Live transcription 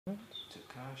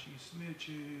Tekashi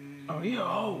snitching. Oh yeah.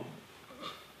 Oh.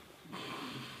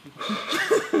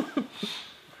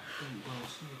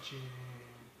 Snitching.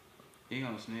 He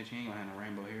gonna snitch. He ain't gonna have no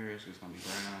rainbow hair. It's just gonna be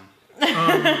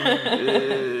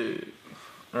brown.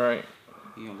 All right.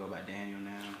 He gonna go by Daniel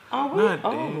now. Oh, not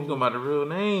Daniel. He's going by the real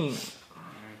name.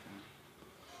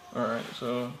 All right.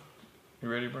 So,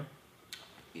 you ready, bro?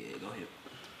 Yeah, go ahead.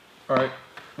 All right.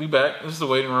 We back. This is the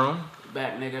waiting room.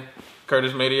 Back, nigga.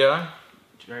 Curtis Medii.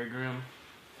 Jerry Grimm.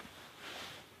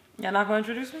 Y'all not gonna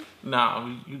introduce me? Nah,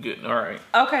 you good. All right.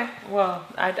 Okay. Well,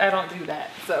 I don't do that.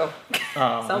 So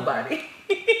somebody.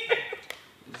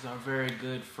 This is our very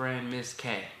good friend, Miss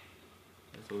K.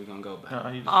 That's what we're gonna go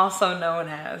by. Also known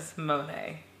as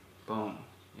Monet. Boom.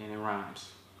 And it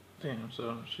rhymes. Damn,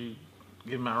 so she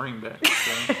gave my ring back.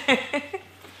 So.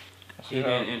 She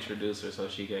didn't introduce her, so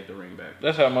she gave the ring back.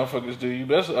 That's how motherfuckers do you.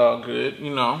 That's all good,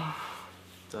 you know.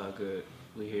 It's all good.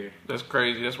 We here. That's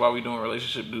crazy. That's why we doing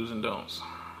relationship do's and don'ts.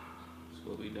 That's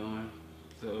what we doing.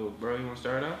 So, bro, you want to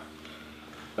start off?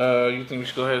 You think we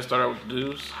should go ahead and start out with the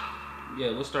do's? Yeah,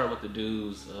 let's start with the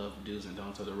do's and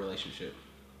don'ts of the relationship.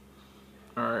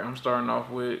 All right, I'm starting off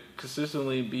with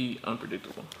consistently be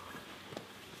unpredictable.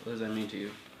 What does that mean to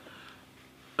you?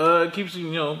 It keeps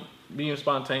you, being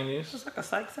spontaneous. It's like a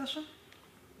psych session.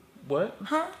 What?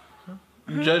 Huh?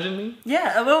 You judging me?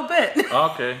 Yeah, a little bit.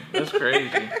 Okay, that's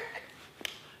crazy.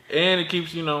 And it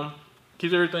keeps,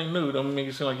 keeps everything new. Don't make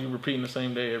it seem like you're repeating the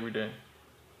same day every day.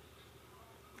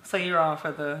 So you're all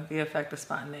for the effect of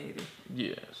spontaneity.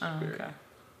 Yes. Oh, okay.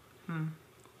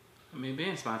 I mean,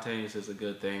 being spontaneous is a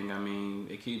good thing. I mean,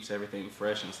 it keeps everything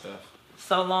fresh and stuff.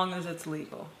 So long as it's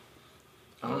legal.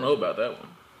 I don't know about that one.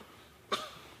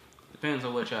 Depends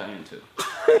on what y'all into.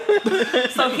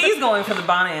 So he's going for the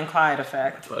Bonnie and Clyde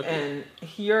effect, Fuck and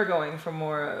you're going for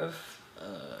more of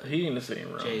He in the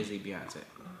same room. Jay-Z, Beyonce.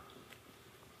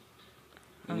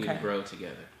 We need Okay. to grow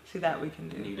together. see that we can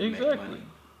We do. need to Exactly. make money.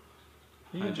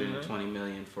 You can do that. 120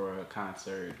 million for a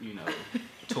concert,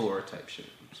 tour type shit.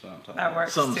 That's what I'm talking That about.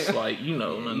 works Something too. slight,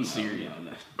 nothing Yeah, serious.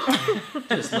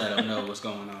 Just let them know what's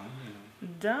going on.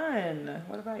 Done.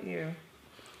 What about you?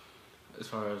 As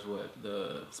far as what,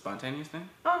 the spontaneous thing?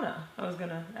 Oh no, I was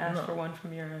gonna ask No. for one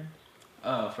from your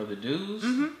end. For the dudes,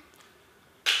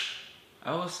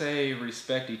 I would say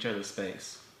respect each other's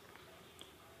space.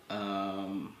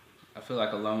 I feel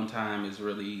like alone time is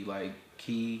really like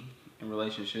key in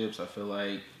relationships. I feel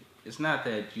like it's not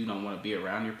that you don't want to be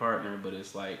around your partner, but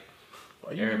it's like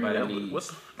Why you everybody do that?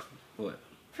 needs what?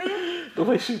 The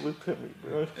way she looked at me,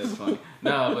 bro. That's funny.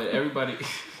 No, but everybody.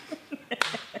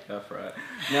 Got fried.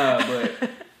 No, but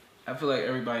I feel like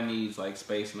everybody needs like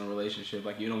space in a relationship.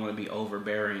 Like you don't want to be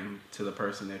overbearing to the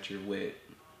person that you're with.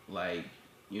 Like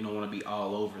you don't want to be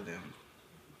all over them.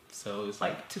 So it's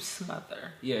like To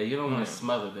smother. yeah, you don't want to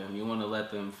smother them. You want to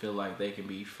let them feel like they can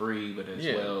be free, but as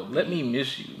well. Let me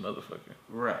miss you, motherfucker.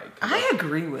 Right. I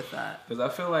agree with that. Because I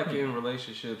feel like in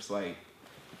relationships, like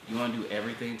you want to do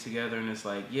everything together, and it's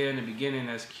like yeah, in the beginning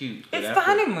that's cute. But It's the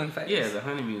honeymoon phase. Yeah, the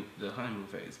honeymoon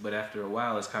phase. But after a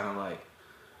while, it's kind of like,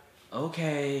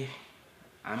 okay,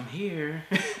 I'm here.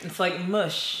 It's like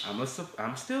mush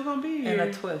I'm still gonna be here. and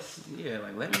a twist. Yeah,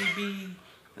 like let me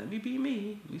be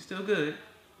me. We still good.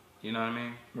 You know what I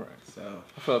mean? Right. So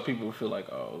I feel like people feel like,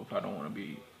 oh, if I don't want to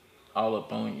be all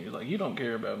up on you, like you don't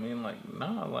care about me. And like,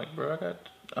 nah, like bro,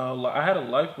 I had a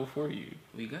life before you.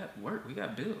 we got work. We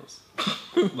got bills.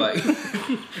 like do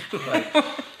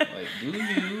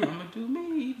you? I'm gonna do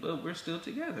me. But we're still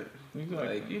together.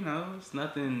 Exactly. Like it's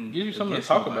nothing. Give you something to against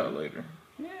talk nobody. about later.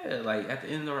 Yeah, like at the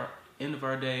end of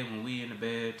our day when we in the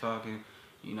bed talking,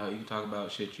 you can talk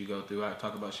about shit you go through. I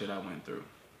talk about shit I went through.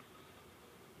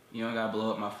 You don't gotta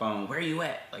blow up my phone. Where you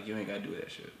at? Like you ain't gotta do that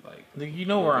shit. Like You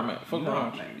know where I'm at. Fuck you know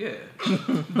around. I'm at.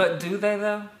 Yeah. But do they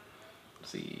though?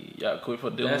 See, y'all quit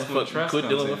dealing That's when with trust quit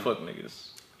comes dealing in. with fuck niggas.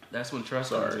 That's when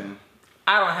trust comes in.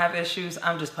 I don't have issues.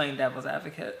 I'm just playing devil's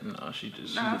advocate. No, she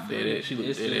Nah, looked dead at it's dead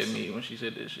just- at me when she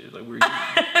said that shit. Like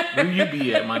where you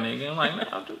be at, my nigga? I'm like,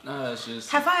 nah, No, it's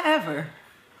just Have I ever?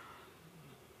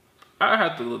 I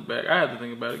have to look back. I have to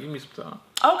think about it. Give me some time.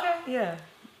 Okay, yeah.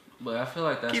 but I feel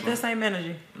like that's Keep when, the same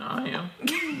energy. No, I am.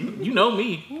 You know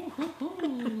me.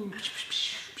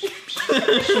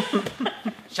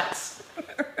 shots.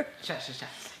 Shots.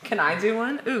 Can I do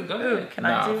one? Ooh, Go ooh. ahead. Can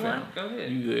I do fam. one? Go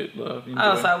ahead. You good, love. You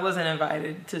Oh, good. so I wasn't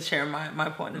invited to share my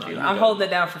point of No, view. you I'm gotta holding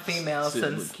it down for females sit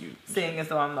and since look cute. seeing as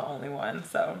though I'm the only one.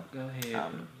 So, Go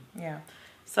ahead. yeah.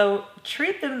 So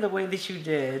treat them the way that you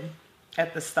did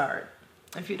at the start.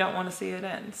 if you don't want to see it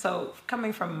end. So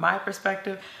coming from my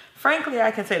perspective, frankly,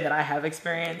 I can say that I have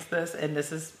experienced this, and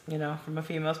this is, from a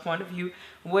female's point of view,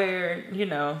 where,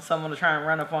 someone will try and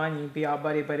run up on you, be all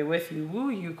buddy-buddy with you, woo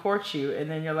you, court you, and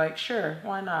then you're like, sure,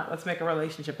 why not? Let's make a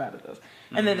relationship out of this.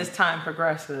 And then as time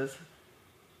progresses,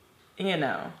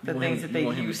 the things that they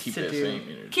used to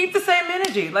do. Keep the same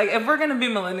energy. Like, if we're going to be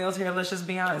millennials here, let's just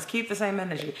be honest. Keep the same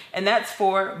energy. And that's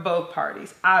for both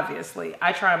parties. Obviously,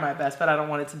 I try my best, but I don't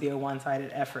want it to be a one-sided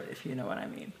effort, if you know what I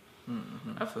mean.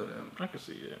 I feel that. I can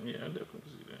see that. Yeah, I definitely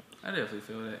see that. I definitely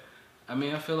feel that. I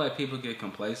mean, I feel like people get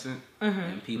complacent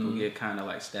and people get kind of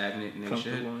like stagnant in their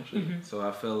shit. So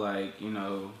I feel like,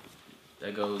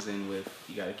 that goes in with,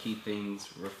 you got to keep things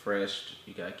refreshed.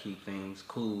 You got to keep things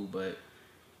cool, but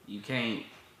you can't,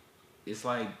 it's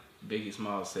like Biggie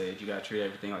Smalls said, you got to treat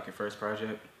everything like your first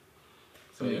project.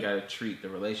 So you got to treat the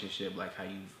relationship like how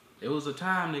it was a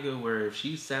time, nigga, where if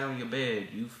she sat on your bed,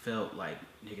 you felt like,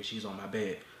 nigga, she's on my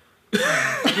bed.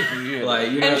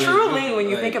 And truly, when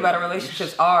you think about it,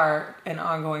 relationships are an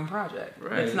ongoing project.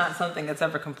 Right. It's not something that's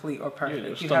ever complete or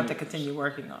perfect. You have to continue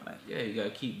working on it. Yeah, you got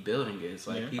to keep building it. It's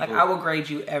like people, like, I will grade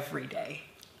you every day.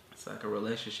 It's like a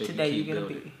relationship. Today you you're keep going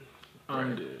to building. be.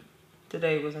 I'm dead.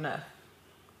 Today was an F.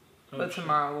 But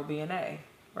tomorrow will be an A,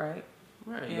 right?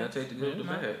 Right, you gotta take the good with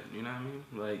the bad. You know what I mean?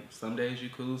 Like, some days you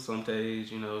cool, some days,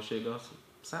 shit goes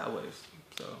sideways.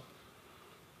 So.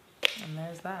 And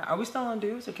there's that. Are we still on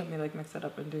dudes, or can we mix it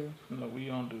up and do? No, we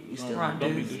on dudes. We still on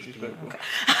dudes. Don't be disrespectful.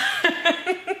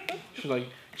 Okay. She's like,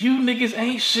 you niggas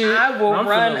ain't shit. I will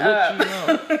run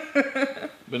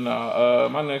up. But nah,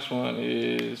 my next one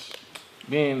is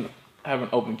having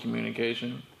open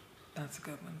communication. That's a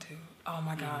good one too. Oh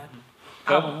my God.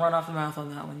 I will run off the mouth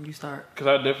on that one. You start. Because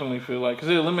I definitely feel like, because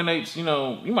it eliminates, you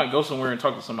might go somewhere and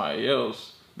talk to somebody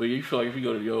else, but you feel like if you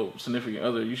go to your significant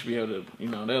other, you should be able to,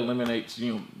 that eliminates,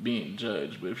 being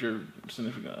judged. But if your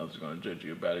significant other's going to judge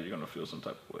you about it, you're going to feel some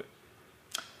type of way.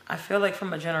 I feel like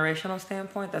from a generational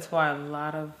standpoint, that's why a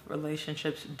lot of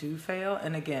relationships do fail.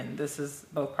 And again, this is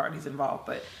both parties involved,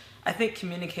 but I think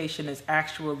communication is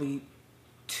actually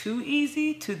too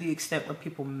easy to the extent where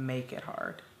people make it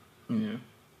hard. Yeah.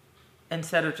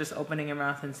 Instead of just opening your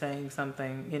mouth and saying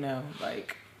something,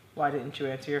 like, why didn't you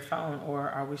answer your phone? Or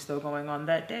are we still going on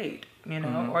that date?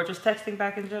 Or just texting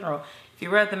back in general. If you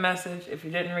read the message, if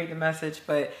you didn't read the message,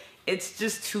 but it's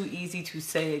just too easy to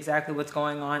say exactly what's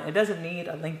going on. It doesn't need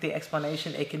a lengthy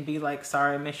explanation. It can be like,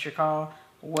 sorry, I missed your call.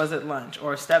 Was it lunch?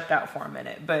 Or stepped out for a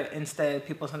minute. But instead,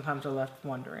 people sometimes are left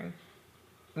wondering.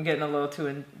 I'm getting a little too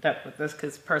in depth with this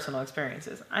because personal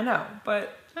experiences. I know,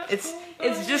 but it's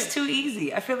just too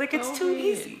easy. I feel like it's too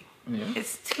easy. Yeah.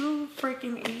 It's too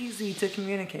freaking easy to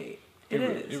communicate. It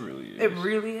is. It really is. It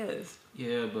really is.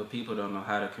 Yeah, but people don't know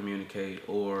how to communicate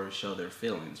or show their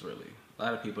feelings, really. A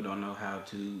lot of people don't know how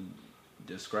to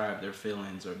describe their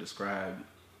feelings or describe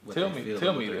what they feel.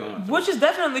 Tell me that. Which is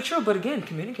definitely true, but again,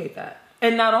 communicate that.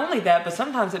 And not only that, but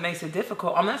sometimes it makes it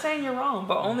difficult. I'm not saying you're wrong,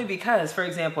 but only because, for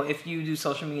example, if you do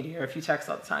social media or if you text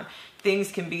all the time,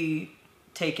 things can be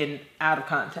taken out of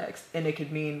context and it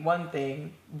could mean one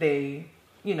thing, they,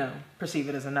 perceive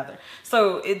it as another.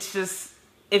 So it's just,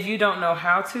 if you don't know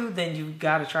how to, then you've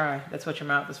got to try. That's what your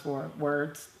mouth is for.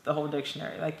 Words, the whole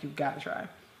dictionary. Like, you've got to try.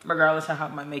 Regardless of how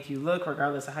it might make you look,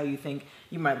 regardless of how you think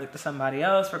you might look to somebody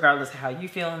else, regardless of how you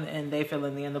feel and they feel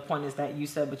in the end. The point is that you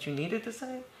said what you needed to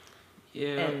say.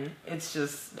 Yeah. And it's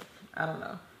just, I don't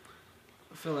know.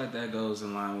 I feel like that goes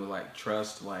in line with like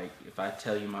trust. Like, if I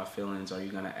tell you my feelings, are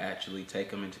you going to actually take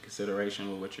them into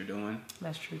consideration with what you're doing?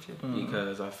 That's true too.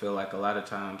 Because I feel like a lot of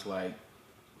times, like,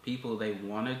 people, they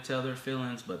want to tell their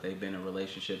feelings, but they've been in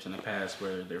relationships in the past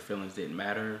where their feelings didn't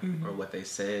matter or what they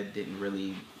said didn't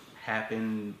really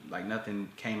happen. Like, nothing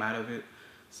came out of it.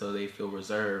 So they feel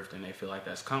reserved and they feel like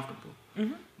that's comfortable.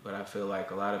 But I feel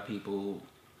like a lot of people,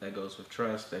 that goes with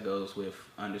trust, that goes with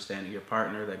understanding your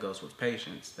partner, that goes with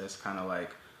patience. That's kind of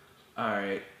like, all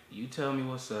right, you tell me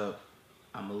what's up,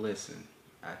 I'm going to listen.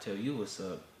 I tell you what's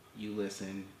up, you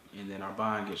listen, and then our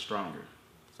bond gets stronger.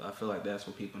 So I feel like that's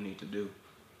what people need to do,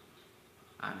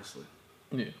 honestly.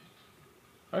 Yeah.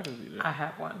 I can see that. I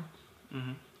have one.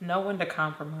 Know when to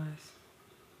compromise.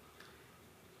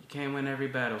 You can't win every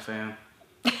battle, fam.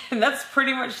 And that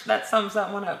sums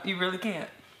that one up. You really can't.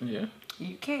 Yeah.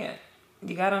 You can't.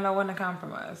 You gotta know when to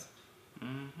compromise.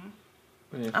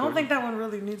 Yeah, I don't think that one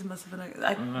really needs much of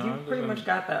you pretty much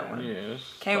got that one. Yeah,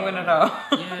 can't win it all.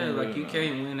 Yeah, like, you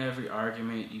can't win every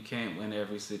argument. You can't win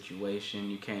every situation.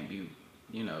 You can't be,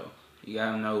 you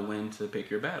gotta know when to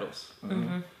pick your battles.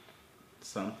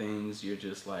 Some things you're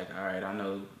just like, all right, I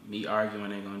know me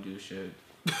arguing ain't gonna do shit.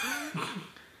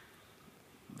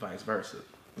 Vice versa.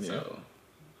 Yeah. So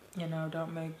You know,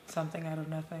 don't make something out of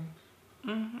nothing.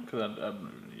 Because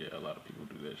a lot of people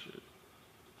do that shit.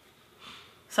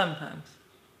 Sometimes.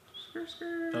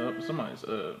 Somebody's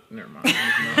never mind.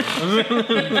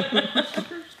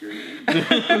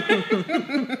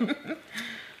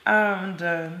 I'm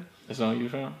done. It's on you,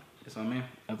 fam? It's on me?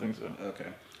 I think so. Okay.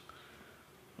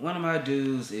 One of my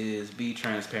dues is be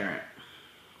transparent.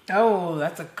 Oh,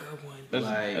 that's a good one. That's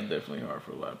definitely hard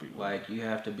for a lot of people. Like, you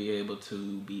have to be able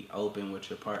to be open with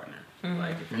your partner.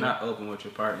 Like, if you're not open with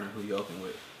your partner, who you open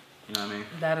with? You know what I mean?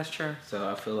 That is true. So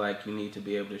I feel like you need to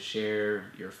be able to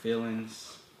share your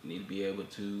feelings. You need to be able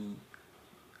to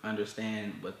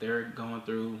understand what they're going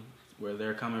through, where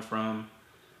they're coming from,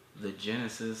 the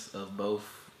genesis of both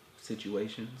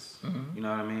situations. You know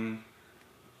what I mean?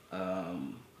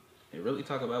 It really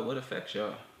talk about what affects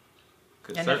y'all.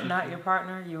 And if not your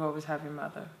partner, you always have your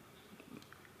mother.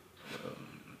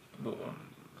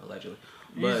 Allegedly.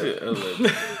 You said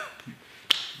allegedly.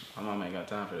 My mom ain't got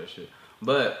time for that shit.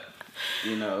 But,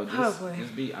 you know,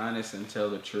 just be honest and tell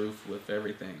the truth with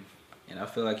everything. And I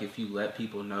feel like if you let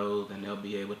people know, then they'll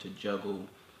be able to juggle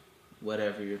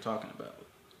whatever you're talking about.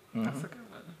 That's a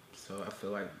good one. So I feel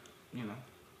like, you know,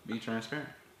 be transparent.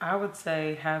 I would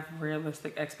say have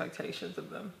realistic expectations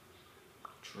of them.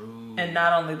 True. And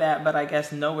not only that, but I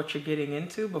guess know what you're getting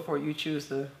into before you choose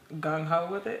to gung-ho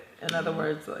with it. In other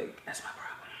words, like... That's my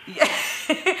problem. Yeah.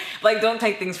 Like, don't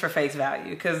take things for face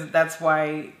value, because that's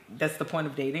the point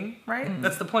of dating, right?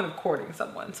 That's the point of courting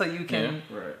someone. So you can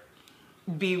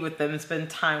be with them and spend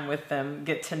time with them,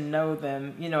 get to know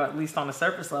them, you know, at least on a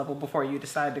surface level before you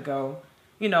decide to go,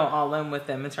 you know, all in with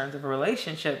them in terms of a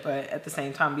relationship. But at the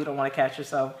same time, you don't want to catch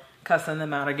yourself cussing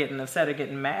them out or getting upset or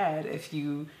getting mad if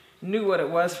you knew what it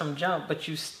was from jump, but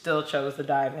you still chose to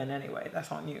dive in anyway.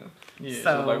 That's on you. Yeah,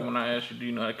 so like when I ask you, do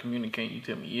you know how to communicate? You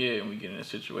tell me, yeah, and we get in a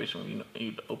situation where you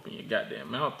need to open your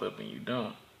goddamn mouth up and you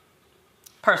don't.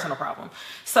 Personal problem.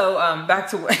 So back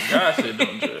to what God said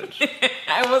don't judge.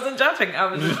 I wasn't judging. I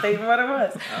was just stating what it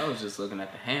was. I was just looking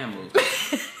at the hand movement.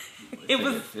 It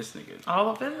was this nigga all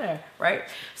up in there, right?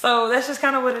 So that's just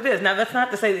kind of what it is. Now, that's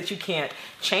not to say that you can't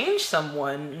change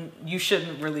someone. You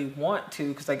shouldn't really want to,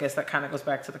 because I guess that kind of goes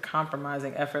back to the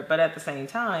compromising effort. But at the same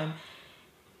time,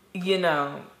 you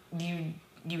know,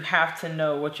 you have to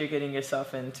know what you're getting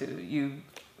yourself into. You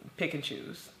pick and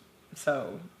choose.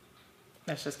 So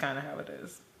that's just kind of how it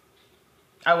is.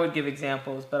 I would give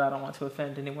examples, but I don't want to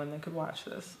offend anyone that could watch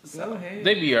this. So. Go ahead.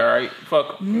 They be alright.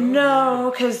 Fuck them.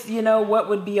 No, because, you know, what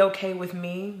would be okay with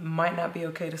me might not be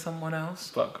okay to someone else.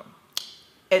 Fuck them.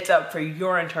 It's up for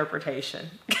your interpretation.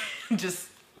 Just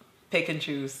pick and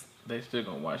choose. They still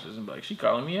gonna watch this and be like, she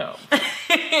calling me out.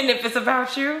 And if it's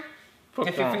about you,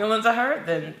 if your feelings are hurt,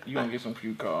 then you gonna get some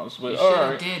few calls. But you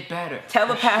alright. did better.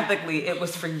 Telepathically, it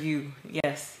was for you.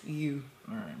 Yes, you.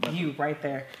 Alright. You right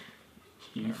there.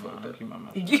 You fucked up. Keep my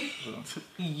mouth.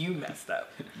 You messed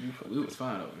up. We was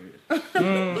fine over here.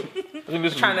 I think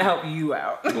this Trying to help you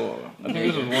out. Boy, I think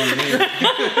this was one minute.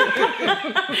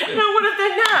 No, what if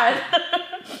they're not?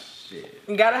 Shit.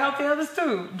 You gotta help the others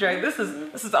too, Dre. This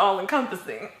is all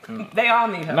encompassing. They all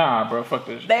need help. Nah, bro, fuck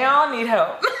this. They all need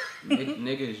help.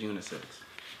 Nigga is unisex.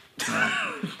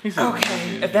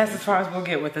 Okay, if that's as far as we'll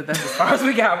get with it, that's as far as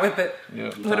we got with it. Yeah.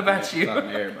 What about you?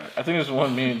 Talking to everybody. I think this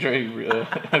one me and Dre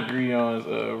agree on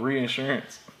is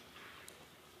reinsurance.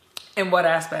 In what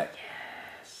aspect?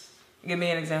 Yes. Give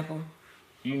me an example.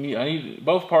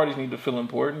 Both parties need to feel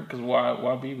important, because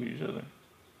why be with each other?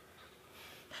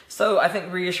 So I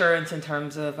think reassurance in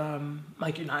terms of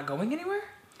like you're not going anywhere.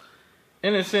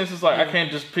 In a sense, it's like I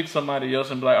can't just pick somebody else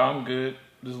and be like, oh, I'm good.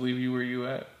 Just leave you where you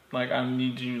at. Like, I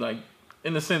need you, like,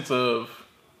 in the sense of...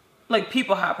 Like,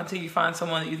 people hop until you find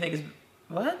someone that you think is...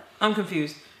 What? I'm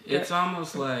confused. It's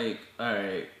almost like, all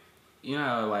right, you know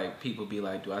how, like, people be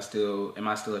like, am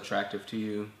I still attractive to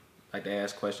you? Like, they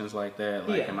ask questions like that.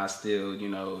 Like, am I still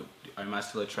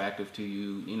attractive to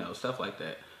you? You know, stuff like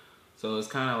that. So it's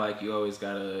kind of like you always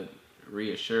got to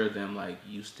reassure them, like,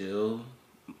 you still,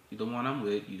 the one I'm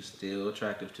with, you still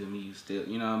attractive to me. You still,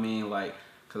 you know what I mean? Like...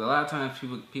 Because a lot of times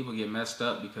people get messed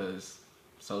up because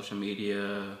social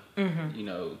media, you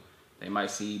know, they might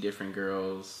see different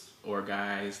girls or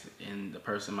guys and the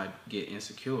person might get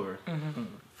insecure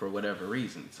for whatever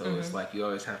reason. So it's like you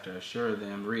always have to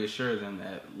reassure them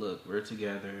that, look, we're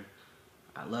together.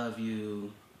 I love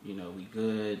you. You know, we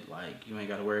good. Like, you ain't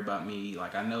got to worry about me.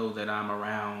 Like, I know that I'm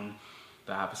around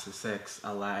the opposite sex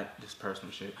a lot. This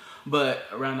personal shit. But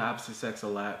around the opposite sex a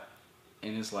lot.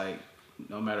 And it's like,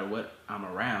 no matter what I'm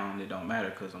around, it don't matter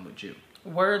because I'm with you.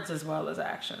 Words as well as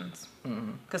actions.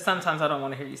 Because sometimes I don't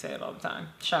want to hear you say it all the time.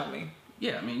 Show me.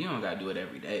 Yeah, I mean, you don't gotta do it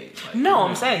every day. Like, No,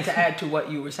 I'm saying to add to what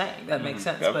you were saying. That makes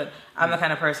sense. Yep. But I'm the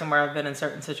kind of person where I've been in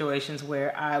certain situations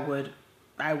where I would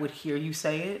hear you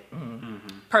say it.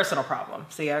 Personal problem.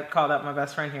 See, I called out my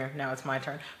best friend here. Now it's my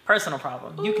turn. Personal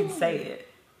problem. You can say it.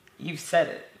 You've said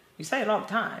it. You say it all the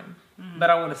time. But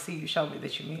I want to see you show me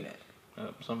that you mean it.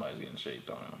 Somebody's getting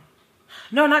shaped on him.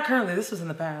 No, not currently. This was in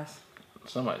the past.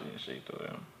 Somebody's getting shaped on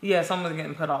him. Yeah, someone's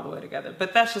getting put all the way together.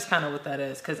 But that's just kind of what that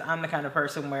is. Because I'm the kind of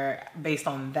person where, based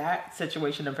on that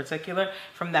situation in particular,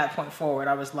 from that point forward,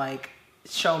 I was like,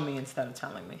 show me instead of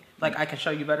telling me. Like, I can show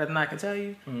you better than I can tell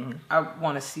you. I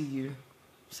want to see you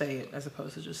say it as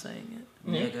opposed to just saying it.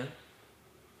 nigga.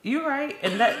 You're right.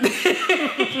 And that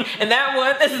and that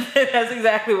one, that's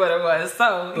exactly what it was.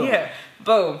 So, yeah.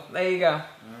 Boom. There you go.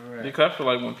 Because I feel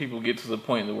like when people get to the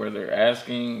point where they're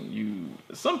asking you,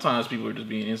 sometimes people are just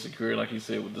being insecure, like you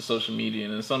said, with the social media,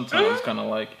 and then sometimes it's kind of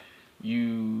like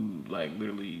you, like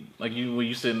literally, like you when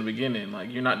you said in the beginning,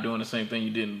 like you're not doing the same thing you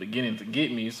did in the beginning to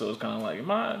get me, so it's kind of like, am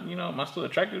I still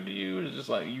attractive to you? It's just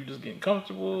like you just getting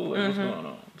comfortable, like what's going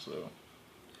on? So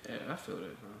Yeah, I feel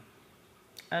that,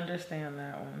 bro. Understand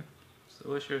that one.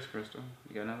 So what's yours, Crystal?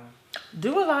 You got another one?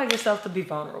 Do allow yourself to be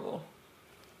vulnerable.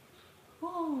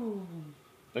 Ooh.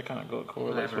 that kind of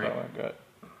correlates with how I got.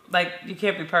 Like, you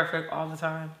can't be perfect all the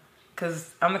time.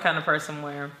 Because I'm the kind of person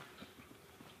where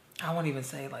I won't even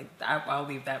say, like, I'll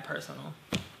leave that personal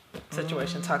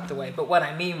situation tucked away. But what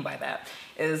I mean by that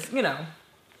is,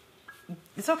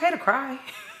 it's okay to cry.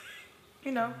 I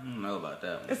don't know about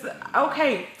that one. It's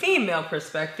okay, female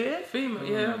perspective. Female,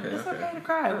 yeah, okay, It's okay to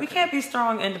cry. We can't be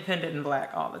strong, independent, and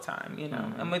black all the time,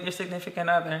 And with your significant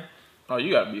other, Oh,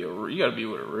 you gotta be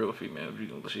with a real female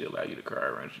if she allow you to cry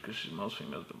around you, because most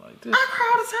females be like this. I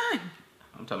cry all the time.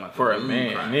 I'm talking about For a the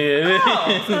man, crying. yeah.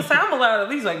 Oh, so I'm allowed at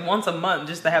least like once a month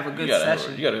just to have a good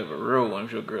session. You gotta have a real one.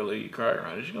 If your girl let you cry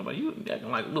around you, she gonna be like, you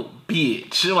acting like a little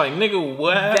bitch. You're like, nigga,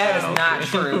 what? That is not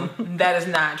true. That is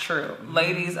not true.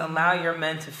 Ladies, allow your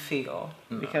men to feel.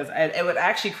 Because it would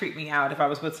actually creep me out if I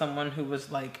was with someone who was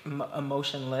like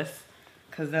emotionless.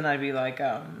 Because then I'd be like,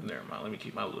 Never mind. Let me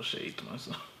keep my little shade to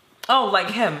myself. oh, like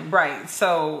him, right.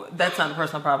 So that's not a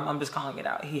personal problem. I'm just calling it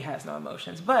out. He has no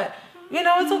emotions. But,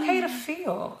 it's okay to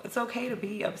feel. It's okay to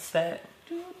be upset.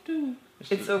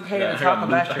 It's okay to talk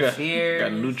about your fears. I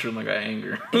got neutral, I got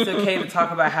anger. It's okay to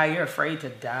talk about how you're afraid to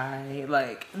die.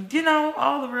 Like,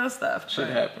 all the real stuff. Shit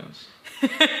happens.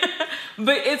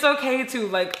 But it's okay to,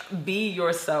 like, be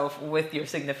yourself with your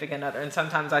significant other. And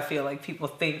sometimes I feel like people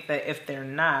think that if they're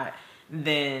not,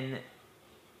 then,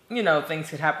 things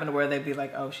could happen to where they'd be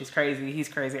like, oh, she's crazy, he's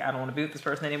crazy, I don't want to be with this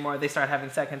person anymore. They start having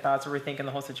second thoughts or rethinking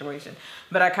the whole situation.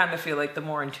 But I kind of feel like the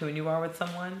more in tune you are with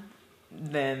someone,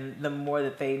 then the more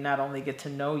that they not only get to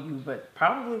know you, but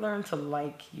probably learn to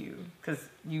like you. Because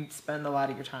you spend a lot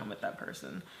of your time with that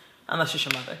person. Unless it's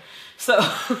your mother. So,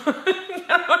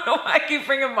 I don't know why I keep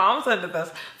bringing moms into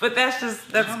this. But that's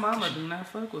My mama do not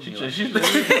fuck with me.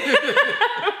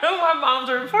 why moms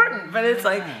are important. But it's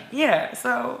like, yeah,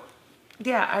 so...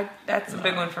 Yeah, that's a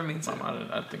big one for me too.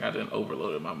 I think I didn't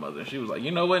overloaded my mother. She was like, you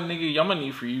know what, nigga, I'm gonna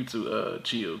need for you to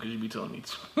chill, because you be telling me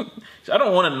to. I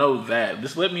don't want to know that.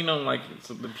 Just let me know, like,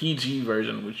 the PG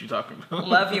version of what you talking about.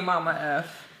 Love you, Mama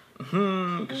F.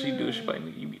 Because she do. She like,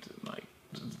 nigga, you need to, like,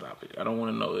 just stop it. I don't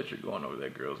want to know that you're going over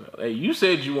that girl's house. Hey, you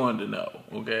said you wanted to know,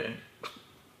 okay?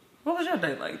 What was your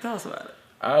day like? Tell us about it.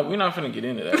 We're not finna get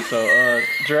into that. So,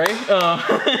 Dre,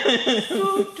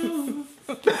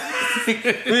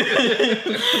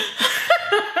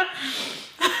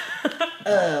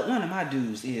 one of my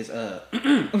dudes is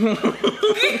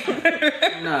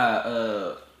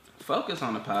focus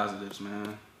on the positives,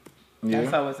 man. Yeah.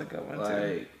 That's always a good one too.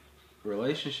 Like,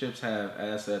 relationships have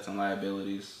assets and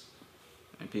liabilities,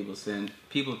 and people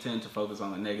tend to focus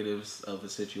on the negatives of the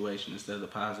situation instead of the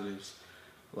positives.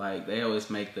 Like, they always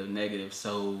make the negatives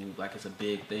so like it's a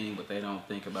big thing, but they don't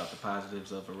think about the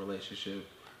positives of a relationship.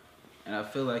 And I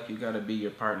feel like you gotta be your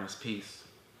partner's peace.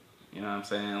 You know what I'm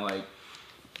saying? Like,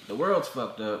 the world's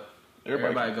fucked up.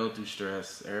 Everybody go through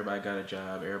stress. Everybody got a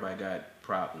job. Everybody got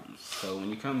problems. So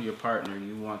when you come to your partner,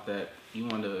 you want to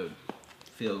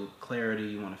feel clarity.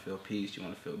 You want to feel peace. You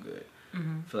want to feel good.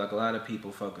 Mm-hmm. I feel like a lot of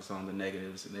people focus on the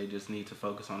negatives, and they just need to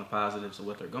focus on the positives of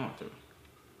what they're going through.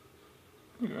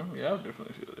 Yeah, I would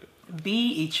definitely feel that. Be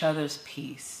each other's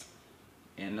peace.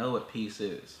 And know what peace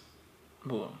is.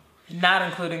 Boom. Not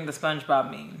including the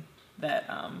SpongeBob meme that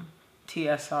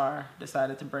TSR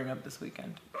decided to bring up this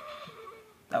weekend.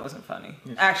 That wasn't funny.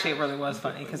 Actually, it really was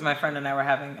funny, because my friend and I were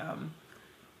having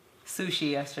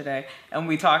sushi yesterday, and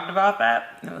we talked about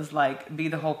that. It was like, be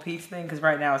the whole peace thing, because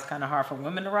right now it's kind of hard for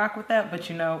women to rock with that, but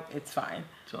it's fine.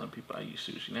 Telling people I eat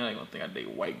sushi. Now they gonna think I date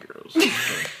white girls.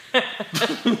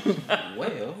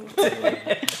 Well.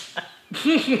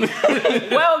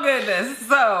 Well, goodness.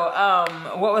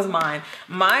 So, what was mine?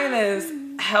 Mine is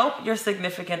help your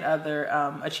significant other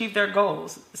achieve their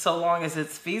goals, so long as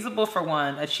it's feasible for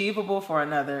one, achievable for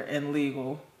another, and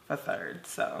legal for third.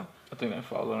 So I think that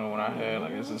falls under what I had.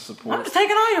 Like, it's a I'm support. just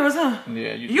taking all yours, huh?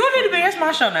 Yeah, You don't need to be. It's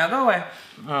my show now. Go away.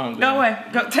 Go Go away.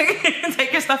 Go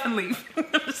take your stuff and leave. I'm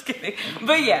just kidding.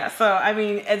 But yeah, so I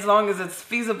mean, as long as it's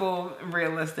feasible,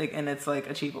 realistic, and it's like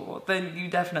achievable, then you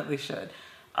definitely should.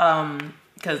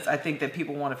 Because I think that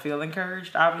people want to feel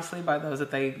encouraged, obviously, by those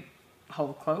that they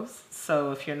hold close.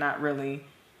 So if you're not really,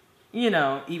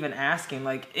 even asking,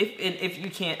 like, if you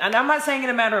can't, and I'm not saying in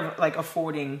a matter of like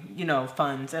affording,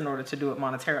 funds in order to do it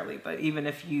monetarily, but even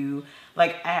if you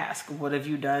like ask, what have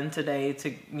you done today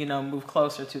to, move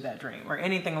closer to that dream, or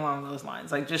anything along those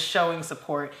lines, like just showing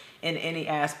support in any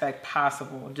aspect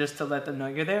possible, just to let them know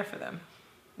you're there for them,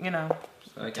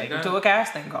 Like, take them to a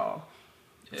casting call.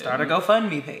 Yeah. Start a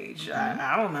GoFundMe page.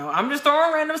 I don't know. I'm just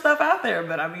throwing random stuff out there,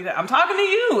 but I mean, I'm talking to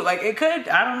you. Like, it could,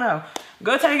 I don't know.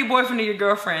 Go tell your boyfriend or your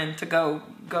girlfriend to go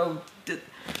do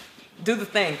the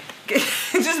thing.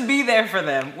 Just be there for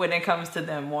them when it comes to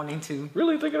them wanting to.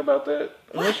 Really thinking about that?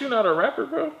 Unless you're not a rapper,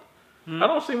 bro. I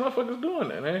don't see motherfuckers doing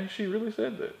that, man. She really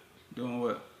said that. Doing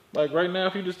what? Like, right now,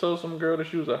 if you just told some girl that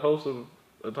she was a host of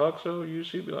a talk show,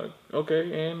 she'd be like,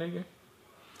 okay, and nigga.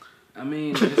 I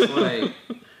mean, it's like,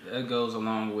 that goes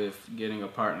along with getting a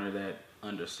partner that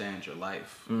understands your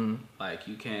life. Like,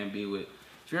 you can't be with,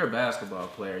 if you're a basketball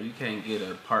player, you can't get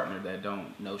a partner that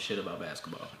don't know shit about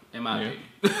basketball, in my opinion.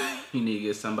 You need to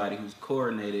get somebody who's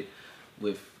coordinated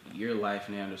with your life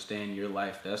and they understand your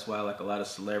life. That's why, like, a lot of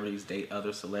celebrities date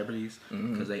other celebrities,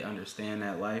 because they understand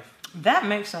that life. That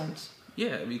makes sense.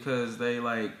 Yeah, because they,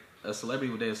 like, a celebrity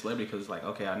would date a celebrity because it's like,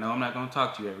 okay, I know I'm not going to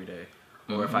talk to you every day.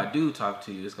 Or if I do talk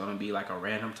to you, it's going to be like a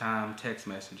random time text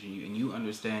message, and you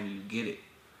understand, you get it.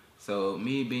 So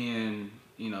me being,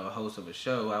 a host of a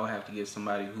show, I would have to get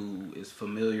somebody who is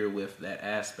familiar with that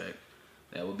aspect,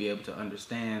 that will be able to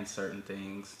understand certain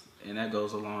things. And that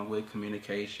goes along with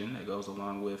communication. That goes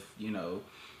along with,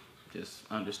 just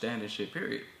understanding shit,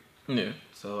 period. Yeah.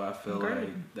 So I feel like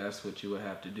that's what you would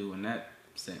have to do in that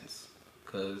sense.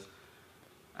 Because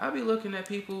I'll be looking at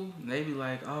people, and they be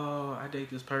like, oh, I date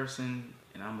this person.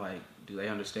 And I'm like, do they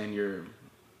understand your,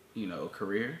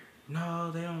 career?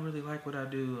 No, they don't really like what I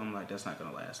do. I'm like, that's not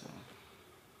going to last long.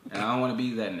 And I don't want to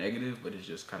be that negative, but it's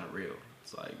just kind of real.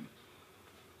 It's like,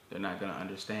 they're not going to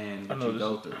understand what you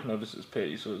go through. I know this is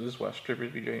petty, so is this why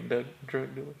strippers be dating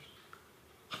drug dealers?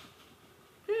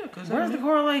 Yeah, because Where's the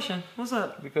correlation? What's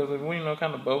up? Because we,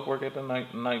 kind of both work at the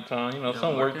nighttime.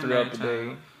 Some work throughout the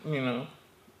day.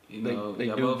 They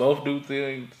both do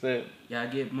things that y'all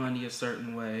get money a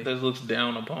certain way that looks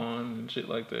down upon and shit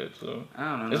like that. So I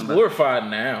don't know. It's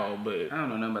glorified now, but I don't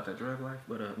know nothing about that drug life.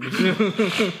 But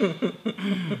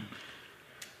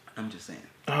I'm just saying.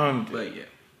 But yeah,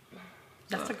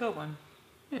 That's a good one.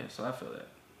 Yeah, so I feel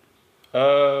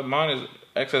that. Mine is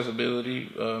accessibility,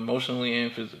 emotionally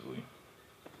and physically.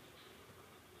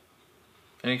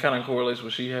 And it kind of correlates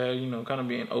what she had, kind of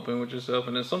being open with yourself.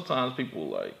 And then sometimes people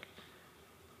like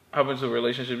hop into a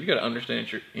relationship, you gotta understand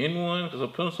that you're in one.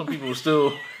 Because some people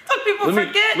still. Some people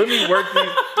forget. Let me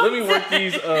work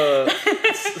these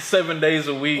 7 days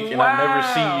a week, and I never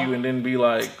see you, and then be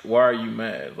like, "Why are you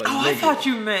mad?" Like, I thought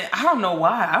you meant. I don't know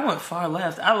why. I went far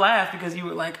left. I laughed because you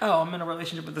were like, "Oh, I'm in a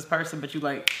relationship with this person," but you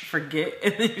like forget,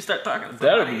 and then you start talking to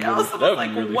somebody else. I was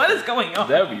like, "What is going on?"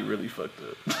 That'd be really fucked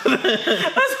up.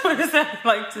 That's what it sounded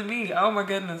like to me. Oh my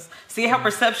goodness! See how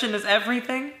perception is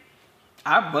everything.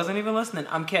 I wasn't even listening.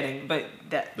 I'm kidding, but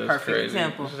that's perfect crazy.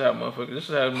 Example. This is how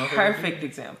motherfuckers. Perfect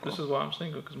example. This is why I'm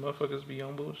single, because motherfuckers be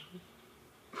on bullshit.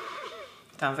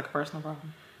 Sounds like a personal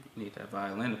problem. You need that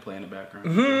violin to play in the background.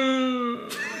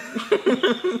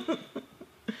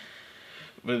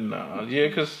 But nah, yeah,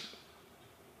 because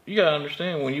you gotta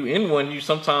understand when you in one, you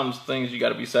sometimes things you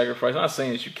gotta be sacrificed. I'm not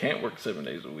saying that you can't work 7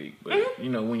 days a week, but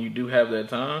when you do have that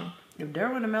time. If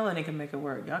Darryl and Melanie can make it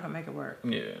work, y'all can make it work.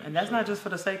 Yeah. And that's not just for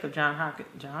the sake of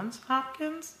Johns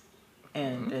Hopkins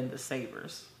and the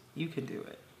Sabres. You can do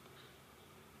it.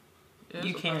 Yeah,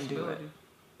 you can do it.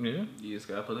 Yeah. You just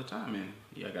gotta put the time in.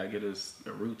 You gotta get a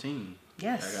routine.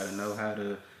 Yes. I gotta know how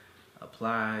to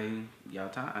apply y'all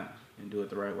time and do it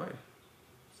the right way.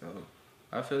 So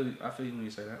I feel you when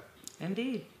you say that.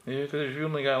 Indeed. Yeah, because if you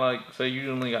only got like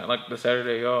the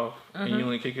Saturday off, and you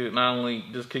only kick it, not only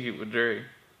just kick it with Dre.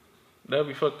 that'd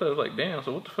be fucked up. It's like, damn,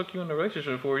 so what the fuck you in a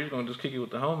relationship for? You're gonna just kick it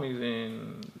with the homies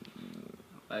and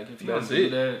like if you gonna do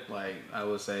that, like I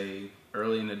would say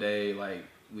early in the day, like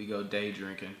we go day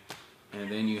drinking. And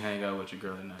then you hang out with your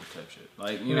girl at night type shit.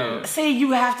 Like, you know. See,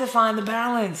 you have to find the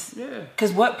balance. Yeah.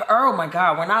 Because oh my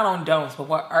God, we're not on don'ts, but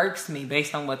what irks me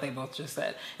based on what they both just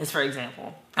said is, for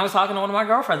example, I was talking to one of my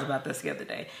girlfriends about this the other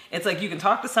day. It's like you can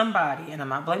talk to somebody, and I'm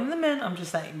not blaming the men, I'm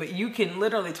just saying, but you can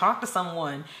literally talk to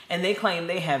someone and they claim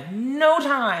they have no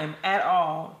time at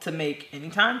all to make any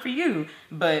time for you,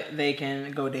 but they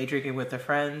can go day drinking with their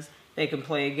friends. They can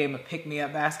play a game of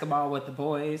pick-me-up basketball with the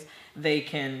boys. They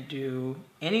can do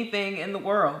anything in the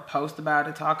world. Post about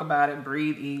it, talk about it,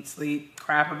 breathe, eat, sleep,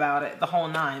 crap about it, the whole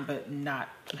nine, but not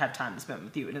have time to spend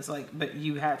with you. And it's like, but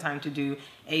you had time to do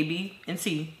A, B, and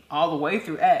C all the way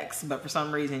through X, but for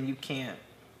some reason you can't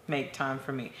make time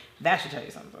for me. That should tell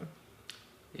you something.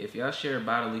 If y'all share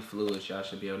bodily fluids, y'all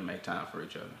should be able to make time for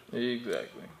each other.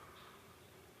 Exactly.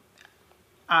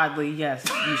 Oddly, yes,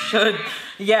 you should.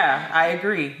 Yeah, I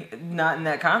agree. Not in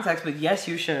that context, but yes,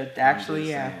 you should. Actually,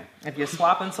 yeah. Saying. If you're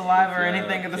swapping saliva or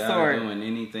anything of the sort. Doing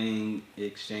anything,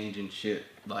 exchanging shit,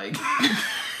 like,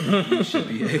 you should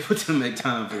be able to make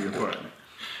time for your partner.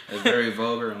 That's very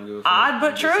vulgar. I'm good. Odd,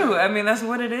 but true. I mean, that's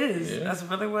what it is. Yeah. That's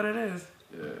really what it is.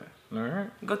 Yeah. All right.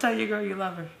 Go tell your girl you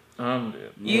love her. I'm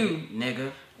dead. You.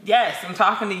 Nigga. Yes, I'm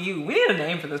talking to you. We need a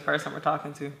name for this person we're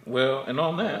talking to. Well, and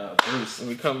on that, Bruce. when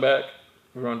we come back,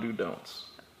 we're gonna do don'ts.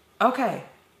 Okay.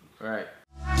 All right.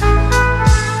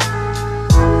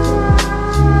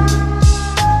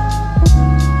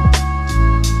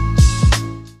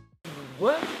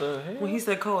 What the hell? When he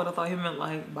said cold, I thought he meant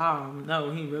like bomb.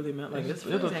 No, he really meant like it's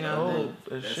looks freezing out there. cold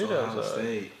as shit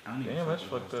outside. Damn, that's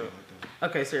fucked up.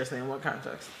 Okay, seriously, in what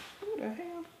context? Who the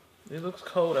hell? It looks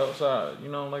cold outside. You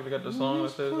know, like they got the song that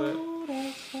says that.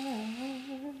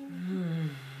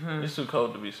 It's too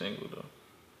cold to be single though.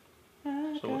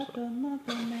 So what's up?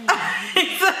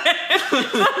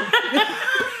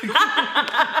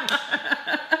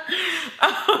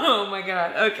 Oh my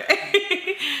God.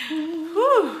 Okay.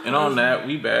 And on that,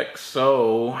 we back.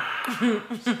 So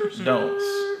don'ts.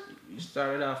 You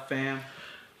started out, fam.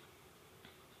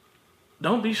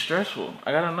 Don't be stressful.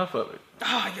 I got enough of it.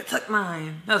 Oh, you took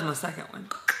mine. That was my second one.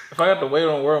 If I got the weight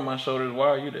on the world on my shoulders, why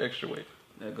are you the extra weight?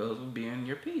 That goes with being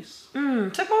your piece.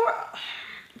 Took more.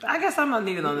 I guess I'm not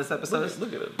needed on this episode.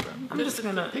 Look at us, bro. I'm just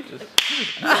gonna. We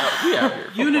out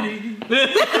here. Unity.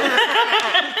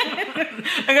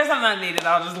 I guess I'm not needed.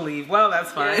 I'll just leave. Well,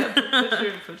 that's fine.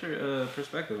 Yeah, put your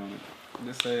perspective on it.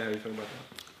 Just say how you feel about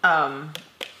that.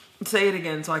 Say it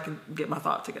again so I can get my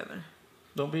thought together.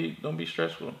 Don't be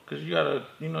stressful, because you got a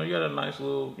nice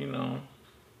little,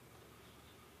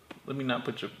 let me not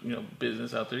put your,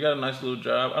 business out there. You got a nice little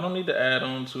job. I don't need to add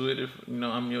on to it if,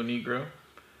 I'm your Negro.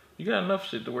 You got enough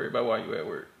shit to worry about while you at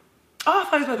work. Oh, I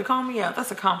thought you were about to call me out.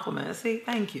 That's a compliment. See,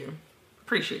 thank you.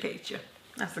 Appreciate you.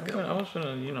 That's a good one. I was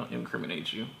gonna,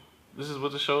 incriminate you. This is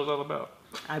what the show's all about.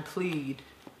 I plead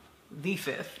the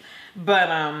fifth. But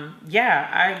yeah,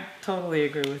 I totally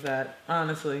agree with that,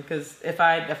 honestly. Because if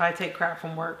I take crap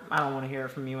from work, I don't want to hear it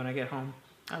from you when I get home.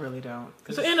 I really don't.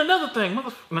 And another thing,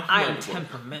 I am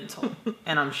temperamental,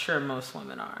 and I'm sure most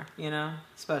women are.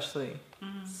 Especially.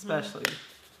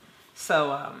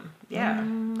 So yeah,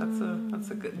 that's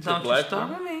a good. Don't you start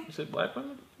with me? You said black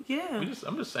women? Yeah.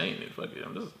 I'm just saying it. Fuck it.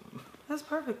 That's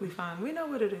perfectly fine. We know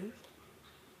what it is.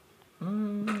 They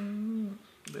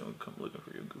don't come looking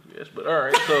for your goofy ass. But all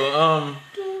right, so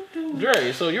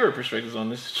Dre, so your perspectives on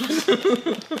this?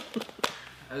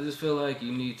 I just feel like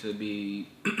you need to be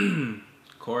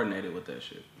coordinated with that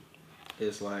shit.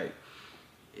 It's like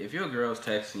if your girl's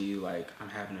texting you like, I'm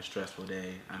having a stressful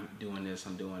day, I'm doing this,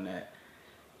 I'm doing that.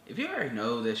 If you already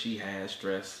know that she has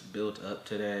stress built up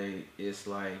today, it's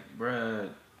like, bruh,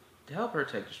 help her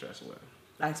take the stress away.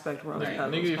 I expect rose Like,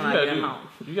 petals nigga, when I get home.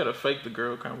 you gotta fake the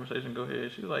girl conversation. Go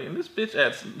ahead. She's like, and this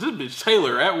bitch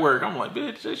Taylor at work. I'm like,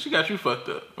 bitch, she got you fucked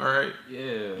up. All right.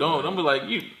 Yeah. Don't be like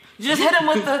you. Just hit him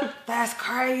with the, that's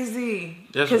crazy.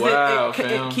 That's wild,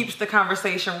 it keeps the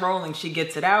conversation rolling. She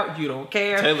gets it out. You don't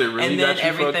care. Taylor really and then got you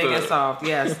everything fucked is solved.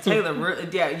 Yes, Taylor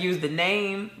use the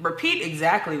name. Repeat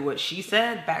exactly what she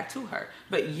said back to her.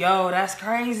 But yo, that's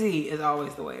crazy is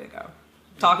always the way to go.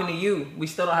 Talking to you, we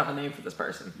still don't have a name for this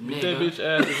person. Beat that bitch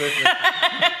ass.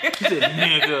 He said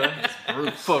nigga.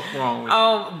 Bruce. Fuck wrong with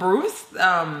you? Bruce?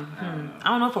 I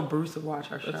don't know if a Bruce would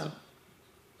watch our show.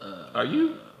 Are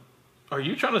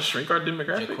you trying to shrink our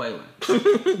demographic?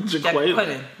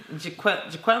 Jaqueline.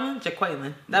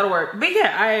 That'll work. But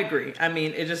yeah, I agree. I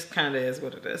mean, it just kind of is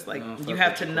what it is. Like, you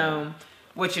have to know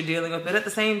what you're dealing with. But at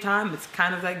the same time, it's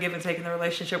kind of that give and take in the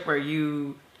relationship where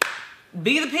you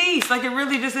be the peace. Like, it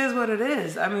really just is what it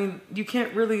is. I mean, you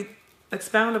can't really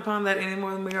expound upon that any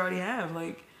more than we already have.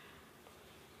 Like,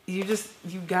 you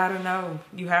gotta know.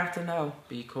 You have to know.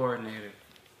 Be coordinated.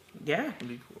 Yeah.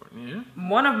 Yeah.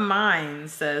 One of mine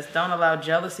says, don't allow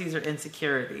jealousies or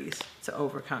insecurities to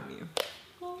overcome you.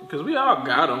 Because we all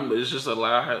got them, but it's just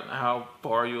how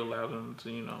far you allow them to,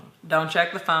 you know. Don't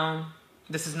check the phone.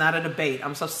 This is not a debate.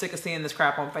 I'm so sick of seeing this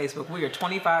crap on Facebook. We are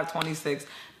 25, 26,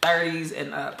 30s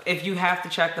and up. If you have to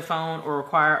check the phone or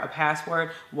require a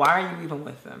password, why are you even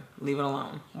with them? Leave it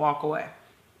alone. Walk away.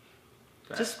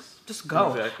 Just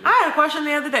go. Exactly. I had a question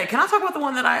the other day. Can I talk about the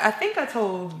one that I think I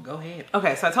told? Go ahead.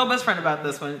 Okay, so I told best friend about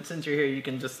this one. Since you're here, you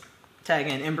can just tag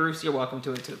in. And Bruce, you're welcome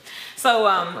to it too. So,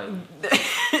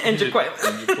 and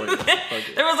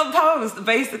Jaquaylin. There was a post,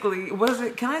 basically.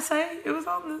 Can I say? It was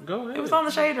on the. Go ahead. It was on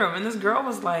the Shade Room, and this girl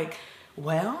was like,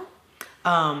 "Well,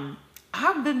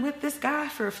 I've been with this guy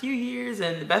for a few years,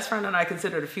 and the best friend and I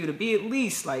considered a few to be at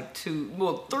least like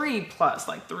 3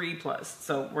 plus.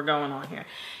 So we're going on here."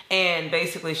 And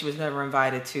basically, she was never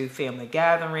invited to family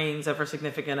gatherings of her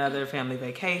significant other, family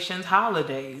vacations,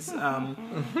 holidays,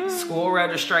 school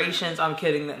registrations. I'm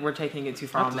kidding that we're taking it too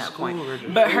far on that point.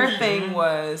 But her thing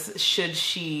was, should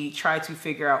she try to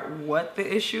figure out what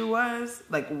the issue was,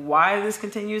 like why this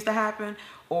continues to happen,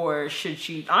 or should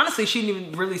she? Honestly, she didn't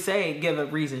even really give a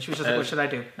reason. She was just like, "What should I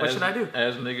do? What should I do?"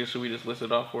 As niggas, should we just list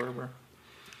it off for her, bro?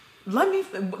 Let me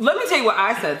tell you what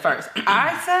I said first.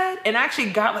 I said, and I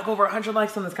actually got like over 100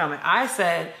 likes on this comment. I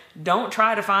said, don't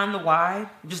try to find the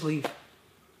why, just leave.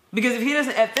 Because if he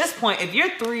doesn't, at this point, if you're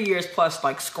 3 years plus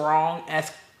like strong,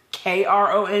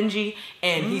 SKRONG,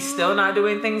 and he's still not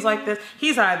doing things like this,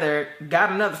 he's either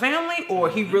got another family or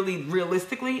he really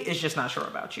realistically is just not sure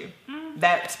about you.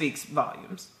 That speaks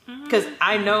volumes. Because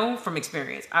I know from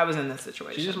experience, I was in this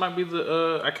situation. She just might be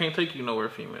the I can't take you nowhere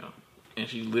female. And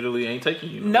she literally ain't taking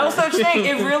you nowhere. No such thing.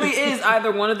 It really is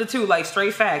either one of the two, like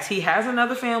straight facts. He has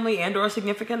another family and or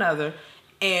significant other,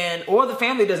 or the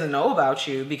family doesn't know about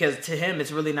you because to him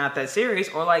it's really not that serious,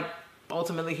 or like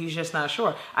ultimately he's just not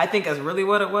sure. I think that's really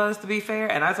what it was, to be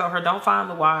fair. And I told her, don't find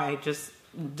the why, just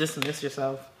dismiss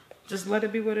yourself. Just let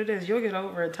it be what it is. You'll get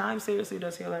over it. Time seriously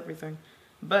does heal everything.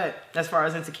 But as far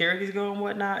as insecurities go and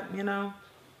whatnot, you know,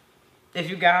 if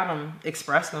you got them,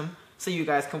 express them. So you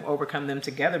guys can overcome them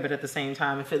together, but at the same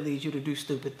time, if it leads you to do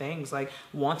stupid things like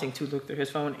wanting to look through his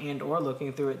phone and or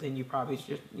looking through it, then you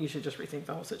should just rethink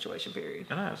the whole situation, period.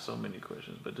 And I have so many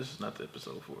questions, but this is not the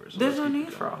episode for it. So there's no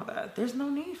need for all that. There's no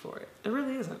need for it. There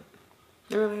really isn't.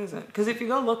 There really isn't. Because if you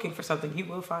go looking for something, you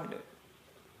will find it.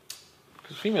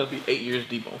 Because females be 8 years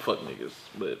deep on fuck niggas,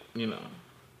 but you know.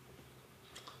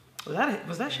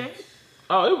 Was that shade?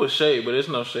 Oh, it was shade, but it's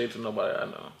no shade to nobody I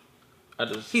know.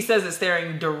 He says it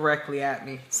staring directly at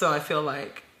me, so I feel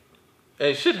like.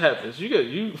 Hey, shit happens.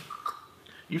 You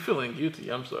feeling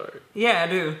guilty? I'm sorry. Yeah,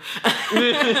 I do.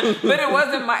 But it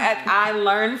wasn't I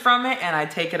learned from it, and I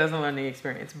take it as a learning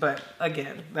experience. But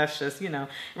again, that's just, you know,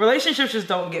 relationships just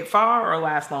don't get far or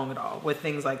last long at all with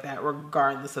things like that,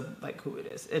 regardless of like who it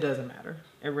is. It doesn't matter.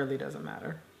 It really doesn't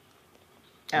matter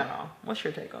at all. What's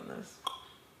your take on this?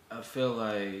 I feel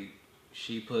like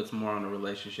she puts more on the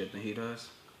relationship than he does.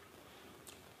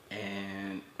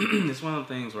 And it's one of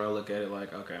the things where I look at it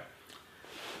like, okay,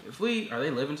 are they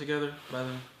living together by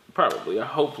then? Probably,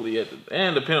 hopefully,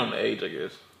 and depending on the age, I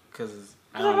guess. Because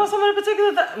you talking about someone in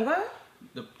particular what?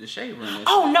 The Shade Room.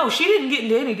 Oh no, she didn't get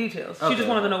into any details. Okay, she just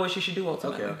wanted to know what she should do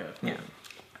ultimately. Okay. Yeah.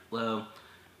 Well,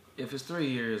 if it's 3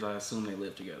 years, I assume they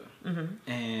live together. Mm-hmm.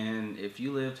 And if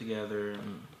you live together,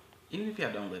 even if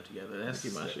y'all don't live together,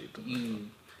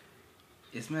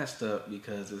 it's messed up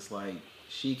because it's like,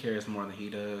 she cares more than he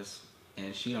does,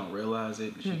 and she don't realize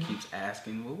it. And she keeps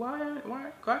asking, "Well,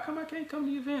 why come I can't come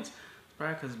to the events?"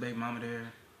 Probably because baby mama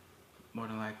there, more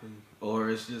than likely, or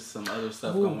it's just some other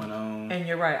stuff going on. And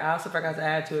you're right. I also forgot to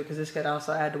add to it because this could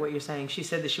also add to what you're saying. She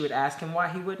said that she would ask him why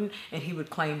he wouldn't, and he would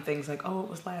claim things like, "Oh, it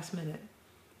was last minute."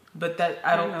 But that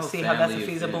I don't see how that's a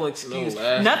feasible excuse.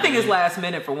 Nothing is last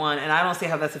minute for one, and I don't see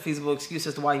how that's a feasible excuse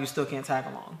as to why you still can't tag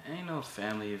along. Ain't no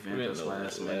family event that's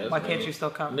last minute. Why can't you still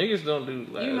come? Niggas don't do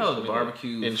last minute. You know the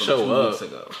barbecue and from show 2 up. weeks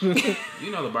ago.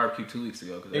 You know the barbecue 2 weeks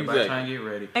ago because everybody trying to get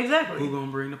ready. Exactly. Who gonna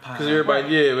bring the pie? Because everybody,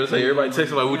 but it's like everybody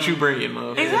texting like, "What you bringing,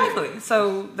 motherfucker?" Exactly.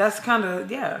 So that's kind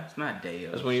of It's not day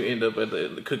of. That's when you end up at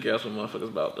the cookouts with motherfuckers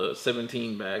about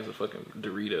 17 bags of fucking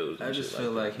Doritos. I just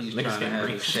feel like he's Niggas trying to have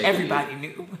his cake. Everybody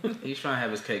knew. He's trying to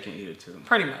have his cake and eat it too.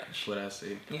 Pretty much. That's what I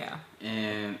see. Yeah.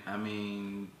 And I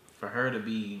mean, for her to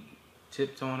be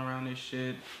tiptoeing around this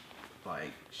shit,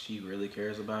 like she really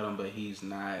cares about him, but he's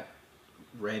not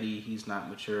ready. He's not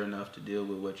mature enough to deal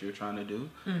with what you're trying to do.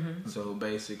 Mm-hmm. So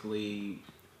basically,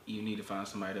 you need to find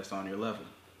somebody that's on your level.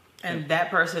 And that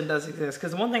person does exist.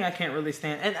 Because one thing I can't really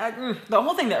stand, and the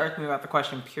whole thing that irked me about the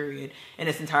question, period, in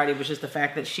its entirety, was just the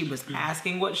fact that she was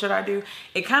asking, what should I do?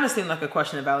 It kind of seemed like a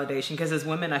question of validation. Because as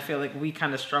women, I feel like we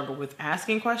kind of struggle with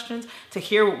asking questions to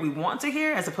hear what we want to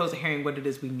hear, as opposed to hearing what it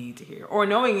is we need to hear. Or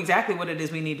knowing exactly what it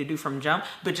is we need to do from jump,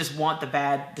 but just want the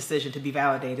bad decision to be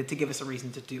validated to give us a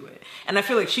reason to do it. And I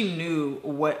feel like she knew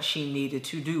what she needed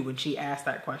to do when she asked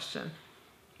that question.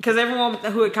 Because everyone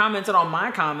who had commented on my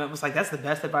comment was like, that's the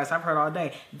best advice I've heard all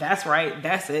day. That's right.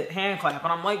 That's it. Hand clap.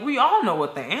 And I'm like, we all know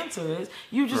what the answer is.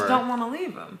 You just don't want to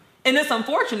leave him. And it's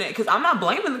unfortunate because I'm not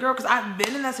blaming the girl because I've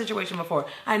been in that situation before.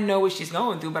 I know what she's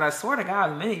going through, but I swear to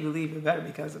God, the minute you leave, you're better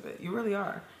because of it. You really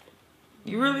are.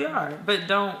 You really are. But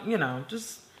don't,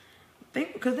 just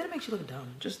think, because then it makes you look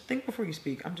dumb. Just think before you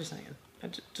speak. I'm just saying.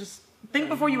 Just think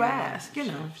before you ask, You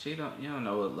don't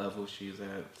know what level she's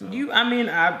at. So.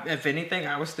 If anything,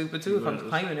 I was stupid too if I'm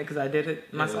claiming it because I did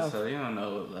it myself. So you don't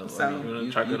know what level. So,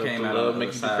 you came out of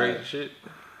making you do crazy shit.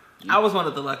 I was one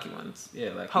of the lucky ones. Yeah,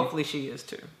 like hopefully she is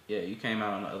too. Yeah, you came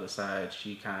out on the other side.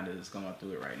 She kind of is going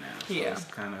through it right now. So yeah, it's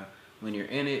kind of when you're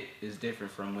in it is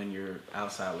different from when you're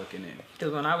outside looking in.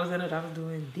 Because when I was in it, I was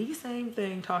doing the same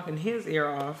thing, talking his ear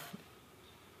off.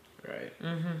 Right.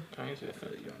 Mm-hmm. I ain't say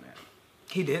feel you on that.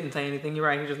 He didn't say anything. You're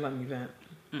right. He just let me vent.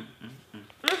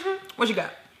 Mm-hmm. What you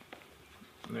got?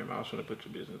 Never mind. I was trying to put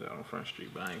your business out on Front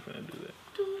Street, but I ain't finna do that.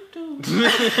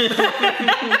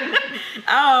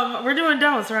 We're doing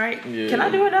don'ts, right? Yeah. Can I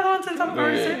do another one since I'm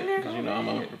already sitting there? Because I'm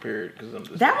unprepared.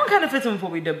 That one kind of fits in with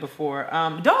what we did before.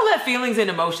 Don't let feelings and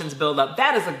emotions build up.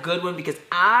 That is a good one because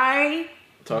I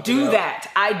do that.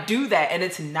 I do that, and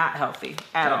it's not healthy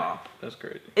at all. That's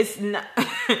crazy. It's not.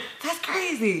 That's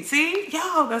crazy. See,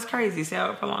 that's crazy. See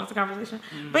how it prolongs the conversation.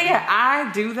 Mm-hmm. But yeah,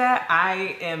 I do that.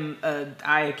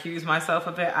 I accuse myself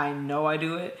of it. I know I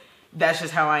do it. That's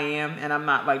just how I am, and I'm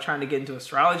not like trying to get into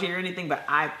astrology or anything. But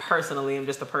I personally am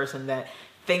just a person that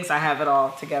thinks I have it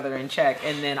all together in check,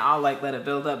 and then I'll like let it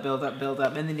build up,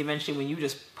 and then eventually, when you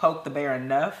just poke the bear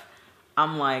enough,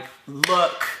 I'm like,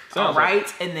 look. All right,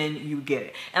 and then you get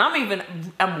it. And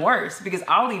I'm worse because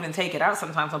I'll even take it out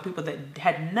sometimes on people that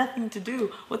had nothing to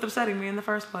do with upsetting me in the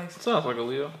first place. Sounds like a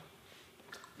Leo.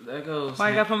 That goes.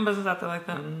 Why you got put business out there like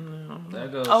that?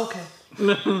 That goes. Okay.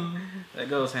 That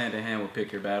goes hand in hand with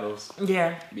pick your battles.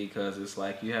 Yeah. Because it's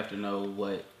like you have to know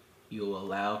what you'll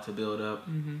allow to build up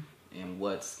and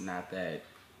what's not that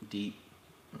deep.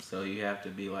 So you have to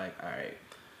be like, all right.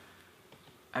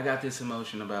 I got this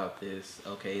emotion about this.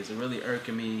 Okay, is it really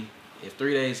irking me? If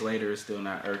 3 days later it's still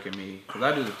not irking me, because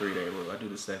I do the 3-day rule. I do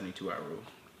the 72-hour rule.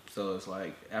 So it's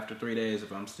like, after 3 days,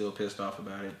 if I'm still pissed off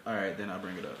about it, all right, then I'll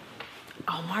bring it up.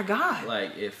 Oh my God.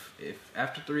 Like, if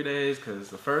after 3 days, because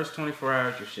the first 24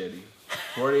 hours, you're shitty.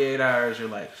 48 hours, you're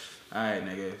like, all right,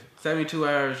 nigga. 72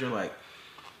 hours, you're like,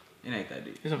 it ain't that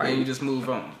deep. And you just move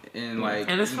on. And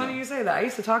it's funny you say that. I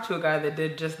used to talk to a guy that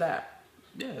did just that.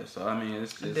 Yeah, so I mean,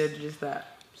 it's just... did just that.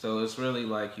 So it's really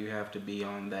like you have to be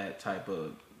on that type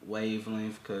of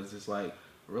wavelength because it's like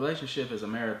a relationship is a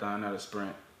marathon, not a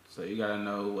sprint. So you gotta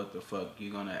know what the fuck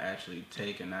you're gonna actually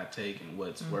take and not take and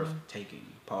what's worth taking.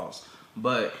 Pause.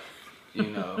 But,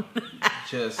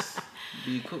 just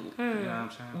be cool. You know what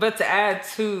I'm saying? But to add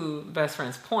to best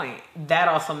friend's point, that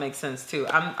also makes sense too.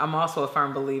 I'm also a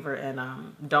firm believer in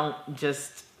don't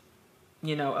just,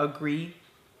 agree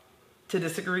to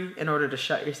disagree in order to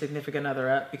shut your significant other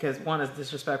up, because one is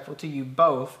disrespectful to you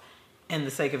both in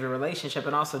the sake of your relationship,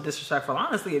 and also disrespectful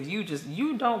honestly if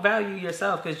you don't value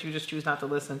yourself because you just choose not to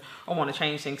listen or want to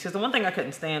change things. Because the one thing I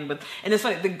couldn't stand with, and it's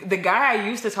funny, the guy I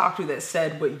used to talk to that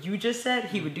said what you just said,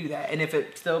 he would do that, and if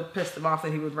it still pissed him off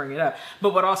then he would bring it up.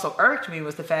 But what also irked me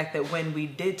was the fact that when we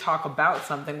did talk about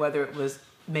something, whether it was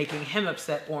making him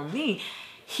upset or me,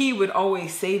 he would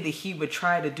always say that he would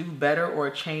try to do better or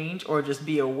change or just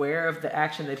be aware of the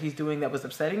action that he's doing that was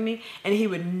upsetting me. And he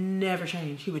would never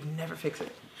change. He would never fix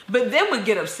it. But then would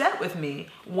get upset with me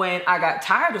when I got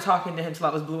tired of talking to him till I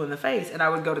was blue in the face. And I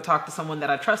would go to talk to someone that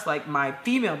I trust, like my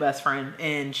female best friend,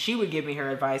 and she would give me her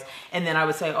advice. And then I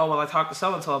would say, oh, well, I talked to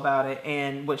so-and-so about it,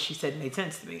 and what she said made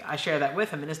sense to me. I share that with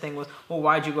him. And his thing was, well,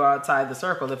 why'd you go outside the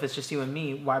circle? If it's just you and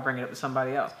me, why bring it up to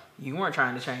somebody else? You weren't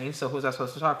trying to change, so who's I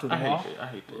supposed to talk to? I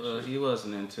hate that shit. He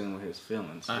wasn't in tune with his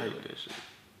feelings. I hate that shit.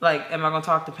 Like, am I gonna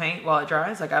talk to paint while it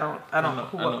dries? Like, I don't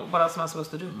know. What else am I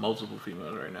supposed to do? Multiple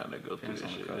females right now that go through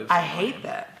this shit. I hate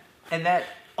that, and that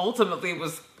ultimately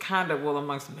was kind of, well,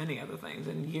 amongst many other things,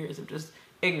 and years of just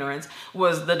ignorance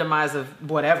was the demise of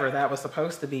whatever that was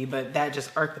supposed to be, but that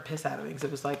just irked the piss out of me because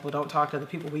it was like, well, don't talk to the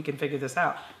people, we can figure this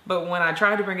out. But when I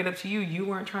tried to bring it up to you, you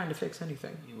weren't trying to fix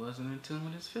anything. He wasn't in tune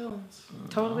with his feelings.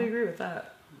 Totally agree with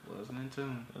that. Wasn't in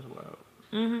tune. That's wild.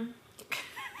 Mm-hmm.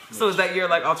 So is that your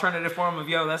like alternative form of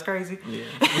yo? That's crazy. Yeah.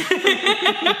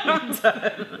 I'm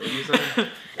done.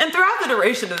 And throughout the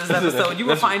duration of this episode, you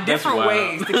will find different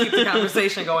ways to keep the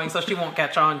conversation going, so she won't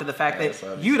catch on to the fact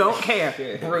that you don't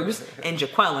care, Bruce and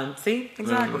Jaqueline. See,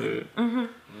 exactly. Mm-hmm. You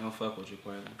don't fuck with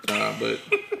Jaqueline. Nah, but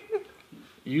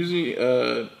using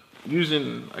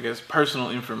I guess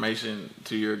personal information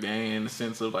to your gain in the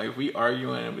sense of like if we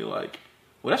arguing and be like,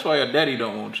 well, that's why your daddy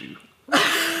don't want you.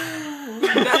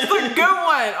 That's a good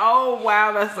one. Oh,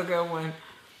 wow, that's a good one.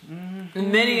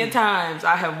 Mm-hmm. Many a times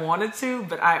I have wanted to,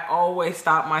 but I always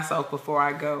stop myself before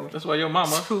I go. That's why your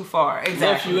mama too far. Exactly.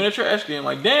 left you in a trash can.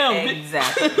 Like, damn.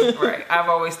 Exactly. Right. I've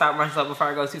always stopped myself before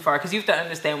I go too far because you have to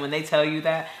understand when they tell you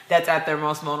that, that's at their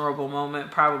most vulnerable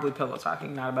moment. Probably pillow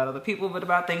talking, not about other people, but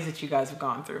about things that you guys have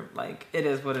gone through. Like, it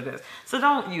is what it is. So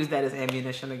don't use that as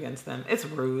ammunition against them. It's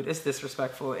rude. It's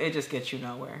disrespectful. It just gets you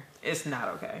nowhere. It's not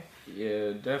okay.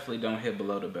 Yeah, definitely don't hit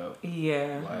below the belt.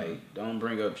 Yeah. Like, don't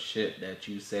bring up shit that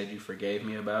you said you forgave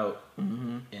me about,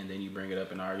 and then you bring it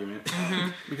up in argument.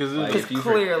 Because like,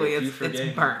 clearly it's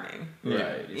burning. Me,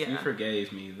 right. If you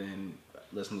forgave me, then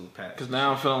let's move past. Because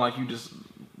now I'm feeling like you just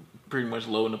pretty much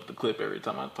loading up the clip every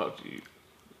time I talk to you.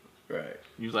 Right.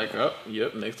 You was like, oh,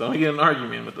 yep, next time we get in an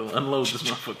argument, but they'll unload this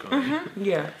motherfucker.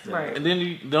 Yeah, right. And then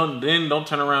you don't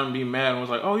turn around and be mad and was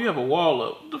like, oh, you have a wall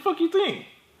up. What the fuck you think?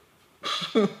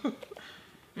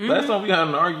 Last time we had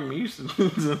an argument, you used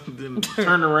to then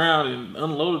turn around and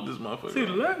unloaded this motherfucker. See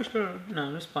the last time. No,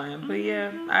 I'm just playing. But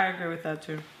yeah, I agree with that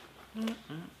too.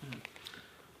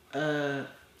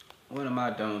 One of my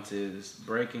don'ts is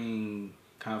breaking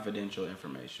confidential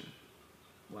information.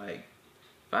 Like,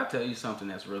 if I tell you something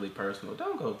that's really personal,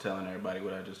 don't go telling everybody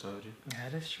what I just told you.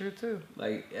 That is true too.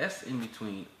 Like, that's in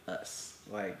between us.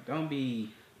 Like, don't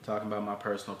be talking about my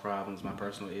personal problems, my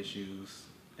personal issues,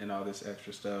 and all this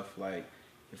extra stuff. Like,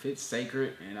 if it's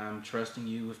sacred and I'm trusting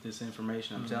you with this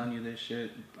information, I'm telling you this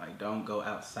shit, like, don't go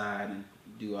outside and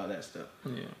do all that stuff.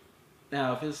 Yeah.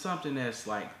 Now, if it's something that's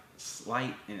like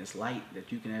slight and it's light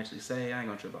that you can actually say, I ain't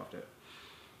gonna trip off that.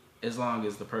 As long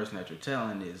as the person that you're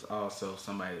telling is also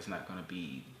somebody that's not gonna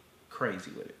be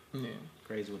crazy with it. Yeah.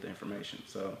 Crazy with the information.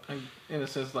 So, like, in a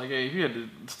sense, like, hey, if you had to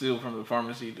steal from the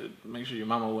pharmacy to make sure your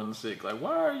mama wasn't sick, like,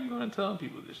 why are you going to tell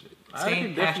people this shit?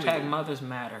 See, hashtag mothers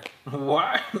matter.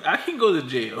 Why? I can go to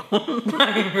jail. I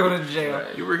can go to jail.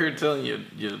 Right. You were here telling your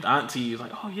auntie,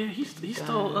 like, oh yeah, he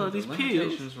stole these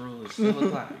pills. Rule is still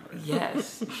applying.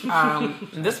 Yes.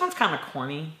 This one's kind of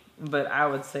corny, but I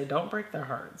would say don't break their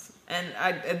hearts. And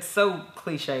it's so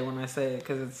cliche when I say it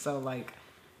because it's so like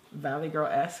Valley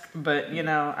Girl-esque, but you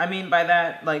know, I mean by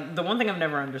that, like the one thing I've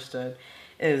never understood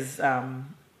is,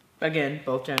 again,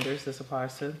 both genders, this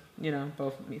applies to, you know,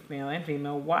 both male and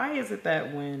female. Why is it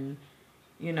that when,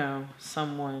 you know,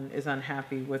 someone is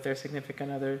unhappy with their significant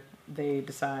other, they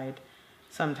decide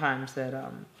sometimes that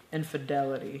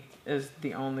infidelity is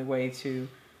the only way to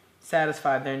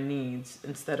satisfy their needs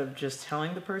instead of just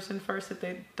telling the person first that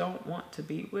they don't want to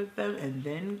be with them and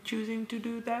then choosing to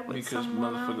do that with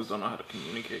someone else? Because motherfuckers don't know how to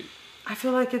communicate. I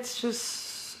feel like it's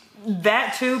just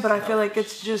that too, but I feel like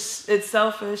it's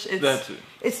selfish. That too.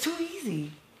 It's too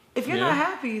easy. If you're not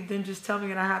happy, then just tell me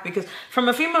you're not happy. Because from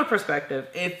a female perspective,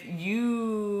 if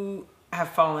you have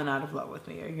fallen out of love with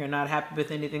me or you're not happy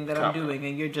with anything that I'm doing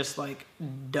and you're just like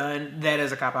done, that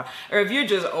is a cop out. Or if you're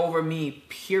just over me,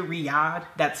 period,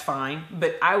 that's fine.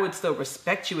 But I would still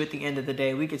respect you at the end of the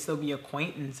day. We could still be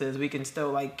acquaintances. We can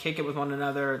still like kick it with one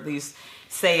another, at least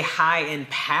say hi in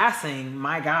passing.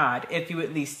 My God, if you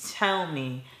at least tell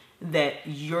me that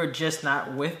you're just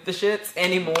not with the shits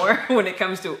anymore when it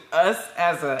comes to us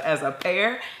as a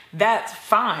pair, that's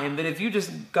fine. But if you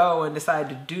just go and decide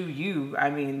to do you, I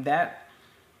mean, that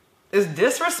is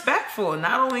disrespectful,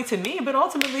 not only to me, but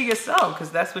ultimately yourself, because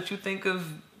that's what you think of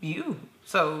you.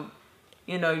 So,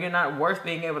 you know, you're not worth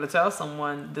being able to tell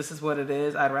someone, this is what it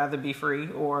is, I'd rather be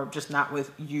free, or just not with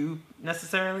you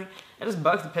necessarily. It just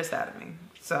bugs the piss out of me.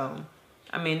 So,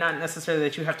 I mean, not necessarily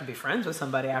that you have to be friends with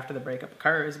somebody after the breakup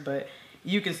occurs, but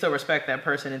you can still respect that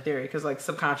person in theory. Because, like,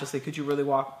 subconsciously, could you really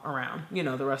walk around, you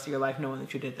know, the rest of your life knowing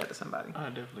that you did that to somebody? I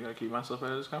definitely got to keep myself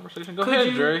out of this conversation. Go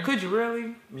ahead, Dre. Could you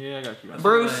really? Yeah, I got to keep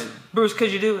myself Bruce,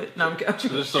 could you do it? No, I'm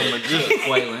kidding. There's so much.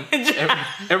 Waylon.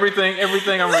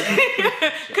 everything I'm reading.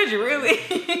 Could you really?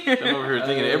 I'm over here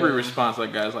thinking every response I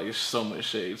got is like, it's so much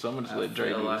shade. So I'm going to just let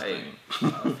Dre do his thing.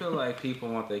 I feel like people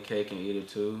want their cake and eat it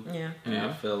too. Yeah. And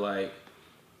I feel like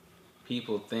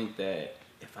people think that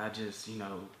if I just,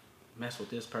 mess with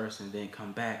this person, then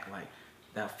come back, like,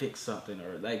 that'll fix something,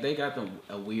 or like they got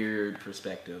a weird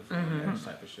perspective on that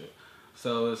type of shit.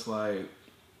 So it's like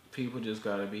people just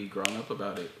gotta be grown up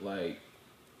about it. Like,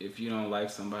 if you don't like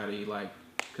somebody, like,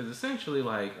 because essentially,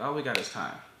 like, all we got is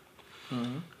time.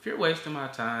 If you're wasting my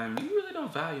time, you really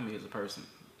don't value me as a person.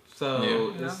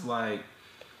 So it's like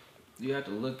you have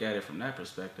to look at it from that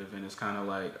perspective, and it's kind of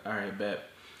like, all right, bet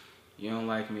you don't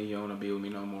like me, you don't want to be with me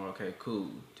no more. Okay,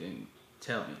 cool. Then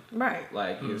tell me. Right.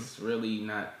 Like, it's really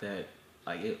not that.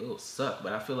 Like, it'll suck,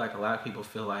 but I feel like a lot of people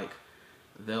feel like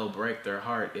they'll break their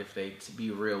heart if they be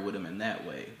real with them in that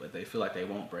way, but they feel like they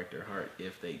won't break their heart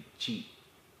if they cheat.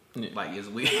 Yeah. Like, it's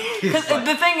weird. Because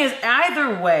the thing is,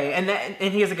 either way, and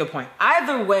here's a good point.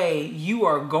 Either way, you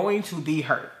are going to be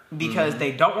hurt because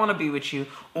they don't want to be with you,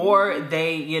 or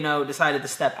they, decided to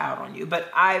step out on you. But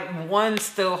one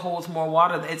still holds more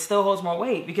water. It still holds more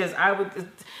weight, because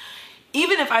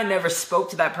even if I never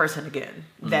spoke to that person again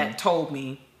that told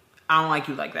me, I don't like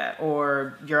you like that,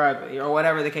 or you're ugly, or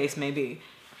whatever the case may be,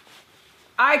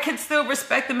 I could still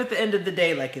respect them at the end of the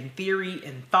day, like in theory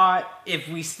and thought. If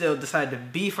we still decide to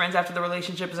be friends after the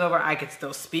relationship is over, I could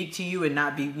still speak to you and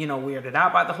not be, weirded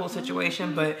out by the whole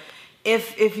situation. But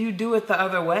if you do it the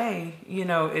other way,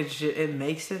 it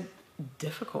makes it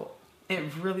difficult. It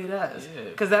really does.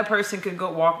 Because that person could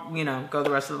go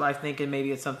the rest of their life thinking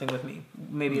maybe it's something with me.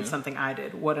 Maybe it's something I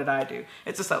did. What did I do?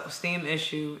 It's a self-esteem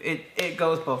issue. It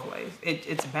goes both ways.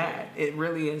 It's bad. It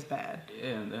really is bad.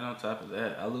 Yeah, and then on top of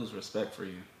that, I lose respect for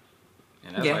you.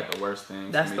 And that's like the worst thing.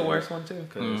 That's the worst one too.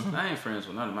 Because I ain't friends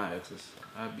with none of my exes.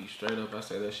 I'd be straight up. I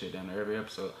say that shit down there every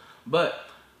episode. But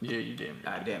yeah, you damn near.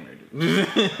 I damn near do.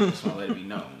 Just want to let it be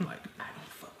known. Like, I don't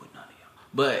fuck with none of y'all.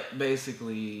 But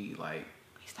basically, like,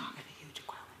 he's talking to you.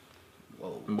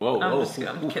 Whoa.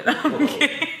 I'm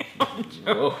kidding.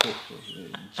 Whoa.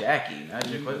 Jackie, not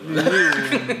your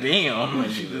question.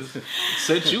 Damn. She just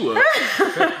set you up.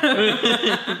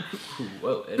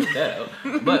 Whoa, edit that out.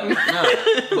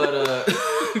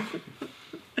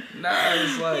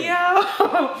 It's like,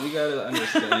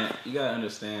 you gotta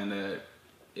understand that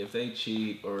if they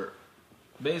cheat, or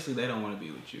basically they don't want to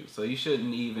be with you. So you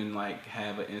shouldn't even like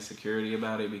have an insecurity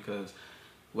about it, because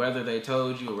whether they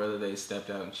told you or whether they stepped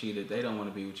out and cheated, they don't want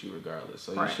to be with you regardless.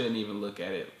 So you shouldn't even look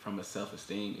at it from a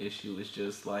self-esteem issue. It's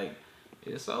just like,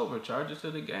 it's over. Charge it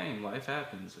to the game. Life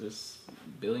happens. There's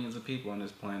billions of people on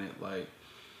this planet. Like,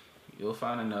 you'll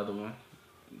find another one.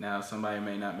 Now, somebody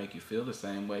may not make you feel the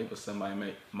same way, but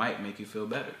somebody might make you feel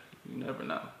better. You never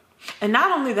know. And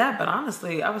not only that, but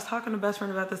honestly, I was talking to a best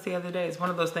friend about this the other day. It's one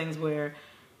of those things where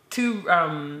two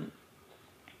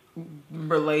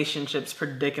relationships,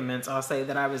 predicaments, I'll say,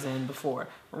 that I was in before.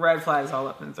 Red flags all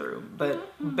up and through.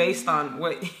 But based on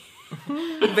what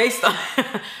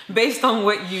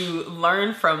what you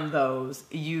learn from those,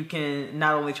 you can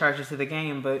not only charge it to the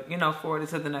game, but forward it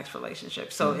to the next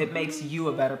relationship. So it makes you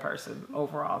a better person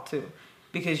overall too,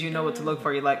 because you know what to look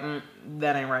for. You're like,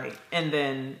 that ain't right, and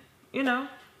then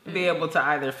be able to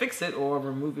either fix it or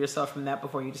remove yourself from that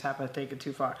before you just happen to take it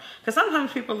too far. Because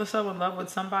sometimes people are so in love with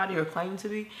somebody, or claim to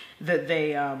be, that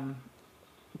they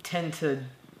tend to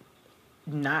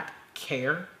not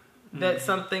care that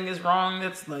something is wrong,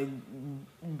 that's like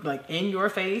in your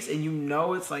face, and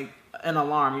it's like an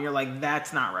alarm, and you're like,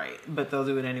 that's not right, but they'll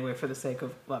do it anyway for the sake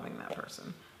of loving that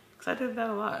person. Because I did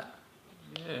that a lot.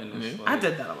 I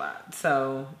did that a lot.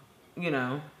 So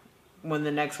when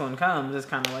the next one comes, it's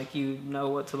kind of like, you know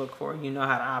what to look for. You know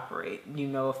how to operate. You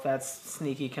know if that's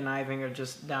sneaky, conniving, or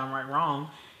just downright wrong.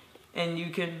 And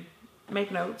you can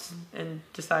make notes and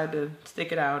decide to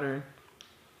stick it out or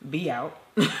be out,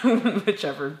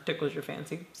 whichever tickles your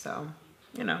fancy. So,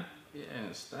 Yeah,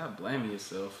 and stop blaming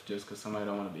yourself just because somebody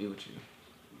don't want to be with you.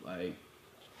 Like,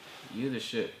 you the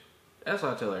shit. That's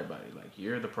what I tell everybody. Like,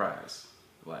 you're the prize.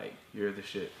 Like, you're the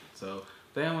shit. So,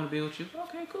 they don't want to be with you,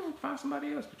 okay, cool, find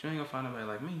somebody else. But you ain't gonna find nobody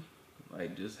like me.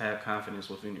 Like, just have confidence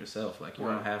within yourself. Like, you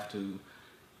don't have to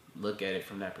look at it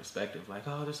from that perspective. Like,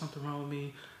 oh, there's something wrong with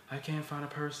me. I can't find a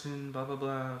person, blah, blah,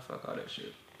 blah. Fuck all that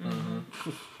shit.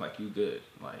 Like, you good.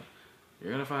 Like,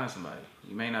 you're gonna find somebody.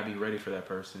 You may not be ready for that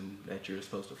person that you're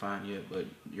supposed to find yet, but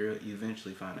you'll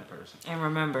eventually find that person. And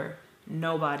remember,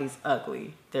 nobody's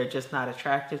ugly. They're just not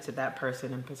attractive to that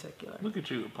person in particular. Look at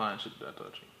you applying shit that I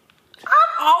taught you.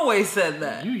 I've always said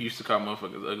that. You used to call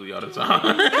motherfuckers ugly all the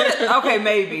time. Okay,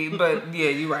 maybe, but yeah,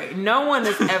 you're right. No one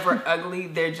is ever ugly.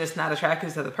 They're just not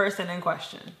attracted to the person in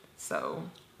question. So,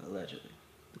 allegedly.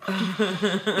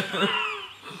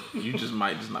 You just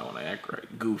might not want to act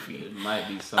right. Goofy. It might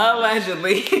be something.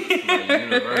 Allegedly. Like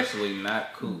universally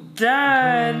not cool.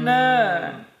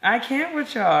 Done. I can't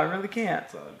with y'all. I really can't.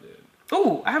 It's all good.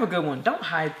 Ooh, I have a good one. Don't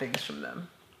hide things from them.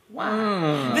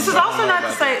 Wow. This is also not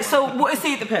to say. So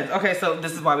see, it depends. Okay, so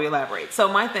this is why we elaborate. So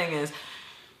my thing is,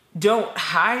 don't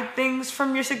hide things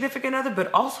from your significant other, but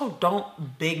also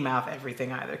don't big mouth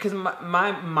everything either. Because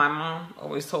my mom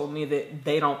always told me that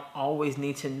they don't always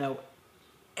need to know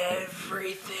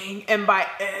everything. And by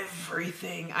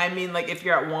everything, I mean like if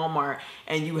you're at Walmart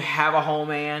and you have a whole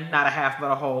man, not a half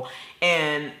but a whole,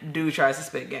 and dude tries to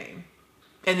spit game.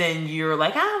 And then you're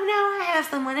like, oh no, I have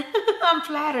someone. I'm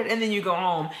flattered. And then you go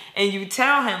home and you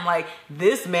tell him like,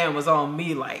 this man was on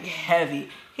me like heavy.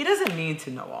 He doesn't need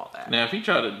to know all that. Now, if he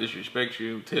try to disrespect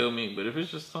you, tell me. But if it's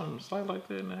just something slight like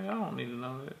that, nigga, I don't need to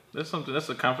know that. That's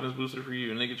a confidence booster for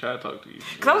you. A nigga try to talk to you.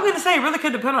 Because I was going to say, it really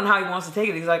could depend on how he wants to take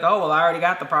it. He's like, oh, well, I already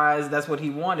got the prize. That's what he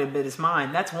wanted, but it's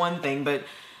mine. That's one thing. But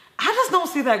I just don't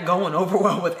see that going over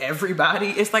well with everybody.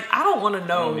 It's like, I don't want to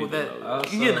know that,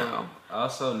 also, you know.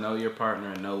 Also, know your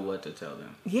partner and know what to tell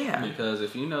them. Yeah. Because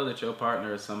if you know that your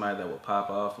partner is somebody that will pop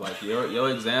off, like your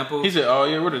example. He said, "Oh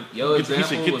yeah, what your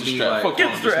example would be like,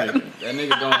 get the strap. That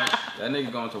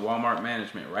nigga going to Walmart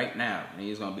management right now, and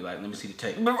he's gonna be like, let me see the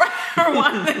tape.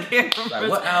 Rewind the camera. Like,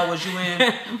 what aisle was you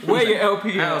in? Where your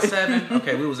LP Aisle at? 7?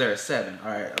 Okay, we was there at 7. All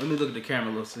right, let me look at the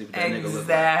camera. Let's see what that nigga look like.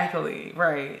 Exactly.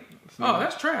 Right. Oh,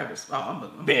 that's Travis. Oh,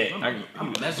 I'm Bet.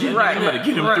 that's Right. I'm gonna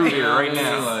get him through here right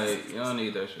now. Like, you don't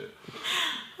need that shit.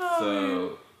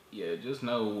 So, yeah, just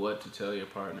know what to tell your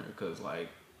partner. Because, like,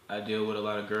 I deal with a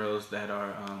lot of girls that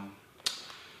are,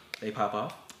 they pop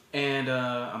off. And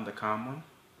I'm the calm one.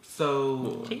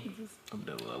 So, I'm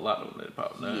dealing with a lot of them that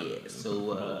pop now. yeah,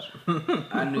 so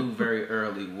I knew very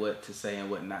early what to say and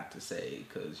what not to say.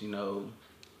 Because, you know,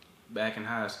 back in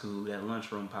high school, that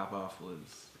lunchroom pop off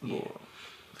was,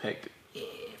 Hectic. Yeah,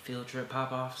 field trip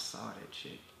pop offs, all that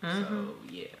shit. So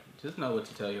yeah, just know what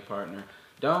to tell your partner.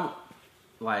 Don't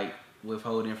like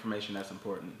withhold information that's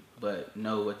important, but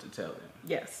know what to tell them.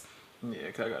 Yes. Yeah,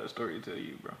 cause I got a story to tell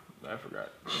you, bro. I forgot.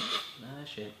 Nah,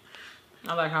 shit.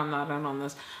 I like how I'm not in on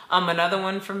this. Another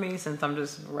one for me, since I'm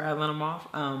just rattling them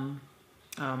off.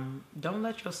 Don't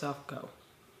let yourself go.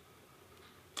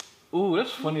 Ooh,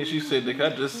 that's funny as you said that.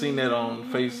 I just seen that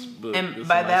on Facebook. And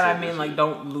by that I mean like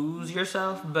don't lose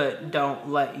yourself, but don't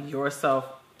let yourself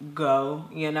go,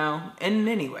 you know, in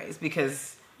many ways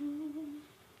because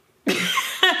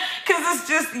it's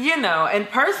just, you know, and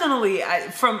personally,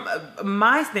 from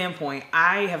my standpoint,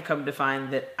 I have come to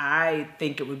find that I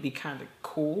think it would be kind of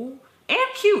cool and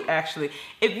cute actually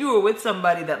if you were with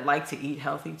somebody that liked to eat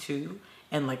healthy too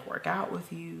and like work out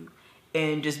with you.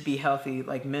 And just be healthy,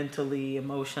 like mentally,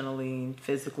 emotionally,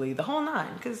 physically, the whole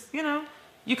nine. Because, you know,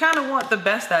 you kind of want the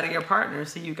best out of your partner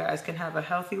so you guys can have a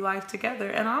healthy life together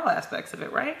in all aspects of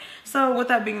it, right? So with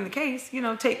that being the case, you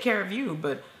know, take care of you.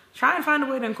 But try and find a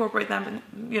way to incorporate that,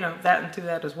 you know, that into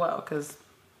that as well. Because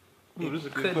this is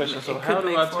a good question. So how do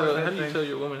you tell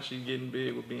your woman she's getting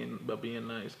big by being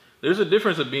nice? There's a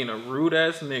difference of being a rude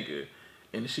ass nigga.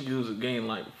 And she goes to gain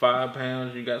like 5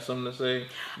 pounds. You got something to say?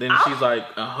 Then she's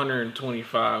like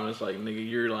 125, and it's like, nigga,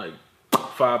 you're like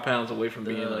 5 pounds away from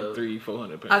being like 300-400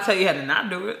 pounds. I'll tell you how to not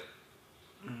do it.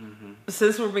 Mm-hmm.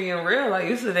 Since we're being real, I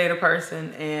used to date a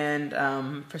person, and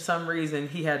for some reason,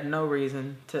 he had no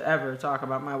reason to ever talk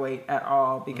about my weight at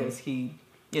all because he,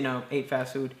 you know, ate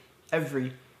fast food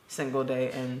every single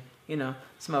day and, you know,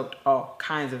 smoked all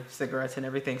kinds of cigarettes and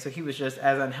everything. So he was just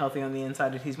as unhealthy on the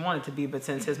inside as he's wanted to be. But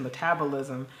since his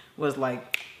metabolism was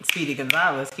like Speedy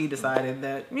Gonzalez, he decided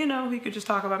that, you know, he could just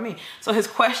talk about me. So his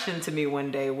question to me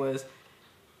one day was,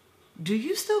 do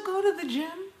you still go to the gym?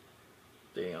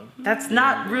 Damn. That's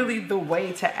not really the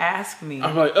way to ask me.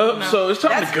 I'm like, so it's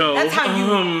time to go. That's how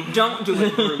you don't do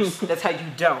it, Bruce. That's how you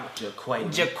don't.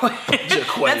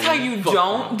 That's how you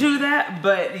don't do that.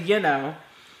 But, you know,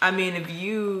 I mean, if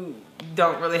you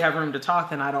don't really have room to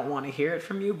talk, then I don't want to hear it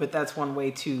from you. But that's one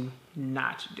way to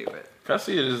not do it. I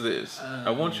see it as this. I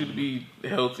want you to be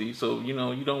healthy, so, you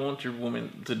know, you don't want your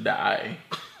woman to die.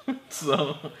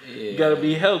 So, you got to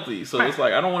be healthy. So, it's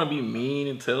like, I don't want to be mean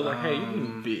and tell her, hey, you're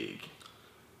getting big.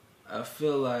 I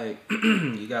feel like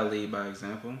you got to lead by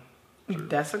example.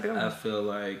 That's a good one. I feel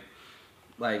like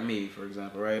me, for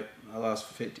example, right? I lost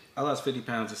 50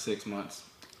 pounds in 6 months.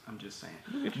 I'm just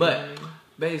saying. But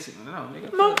basically, no,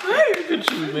 nigga. No, hey, look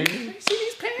at you, nigga. See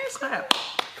these pants? Clap.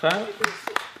 Clap,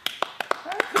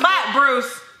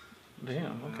 Bruce.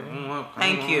 Damn, okay.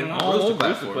 Thank you. Bruce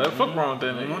clap for me. Fuck wrong with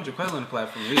that nigga. I want Jaqueline to clap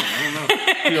for me.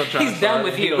 I don't know. He's done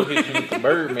with you. He'll hit you with the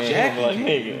bird, man. He'll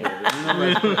be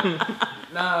like, nigga.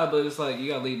 Nah, but it's like you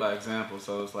gotta lead by example.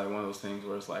 So it's like one of those things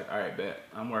where it's like, all right, bet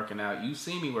I'm working out. You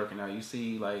see me working out. You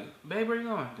see, like, babe, where you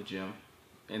going? The gym.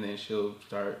 And then she'll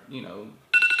start, you know,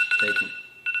 taking.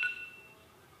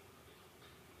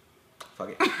 Fuck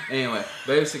it. Anyway,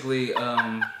 basically,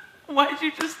 Why did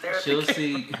you just stare at she'll the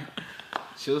see,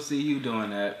 she'll see you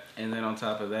doing that, and then on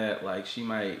top of that, like you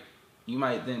might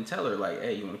then tell her like,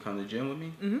 hey, you want to come to the gym with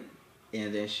me? Mm-hmm.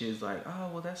 And then she's like, oh,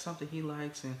 well, that's something he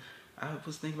likes, and I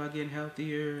was thinking about getting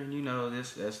healthier, and you know,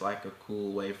 that's like a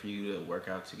cool way for you to work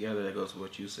out together. That goes with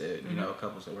what you said, you know,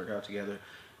 couples that work out together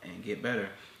and get better.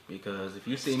 Because if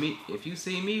you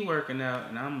see me working out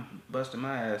and I'm busting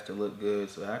my ass to look good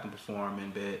so I can perform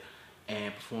in bed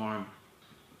and perform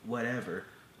whatever,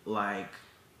 like,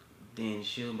 then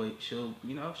she'll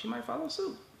you know, she might follow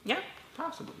suit. Yeah.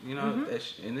 Possibly, you know,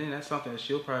 and then that's something that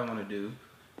she'll probably want to do,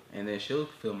 and then she'll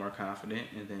feel more confident,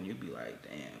 and then you'll be like,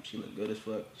 damn, she look good as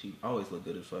fuck. She always look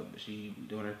good as fuck, but she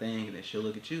doing her thing, and then she'll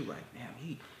look at you like, damn,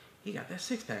 he got that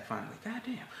six pack finally.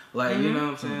 Goddamn, like you know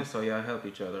what I'm saying. So y'all help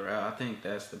each other out. I think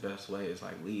that's the best way. Is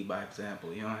like lead by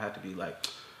example. You don't have to be like,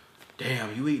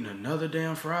 damn, you eating another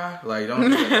damn fry? Like don't do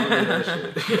that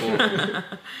shit.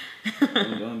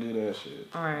 Don't do that shit.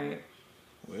 All right.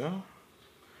 Well,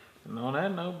 and on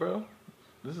that note, bro,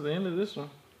 this is the end of this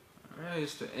one. Alright,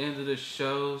 it's the end of the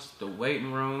shows. The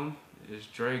waiting room is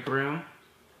Dre Grimm,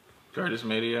 Curtis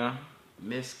Media,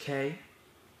 Miss K.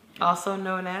 Also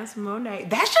known as Monet.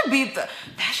 That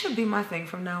should be my thing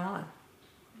from now on.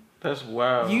 That's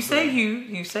wild. You say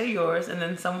you say yours, and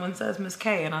then someone says Miss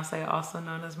K, and I say also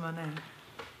known as Monet.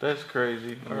 That's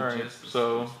crazy. All right,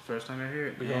 so First time I hear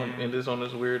it. we're gonna end this on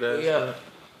this weird ass Yeah.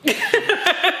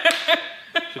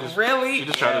 stuff. Really? She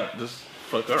just tried to just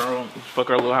fuck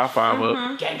our little high five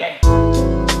up. Gang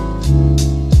gang.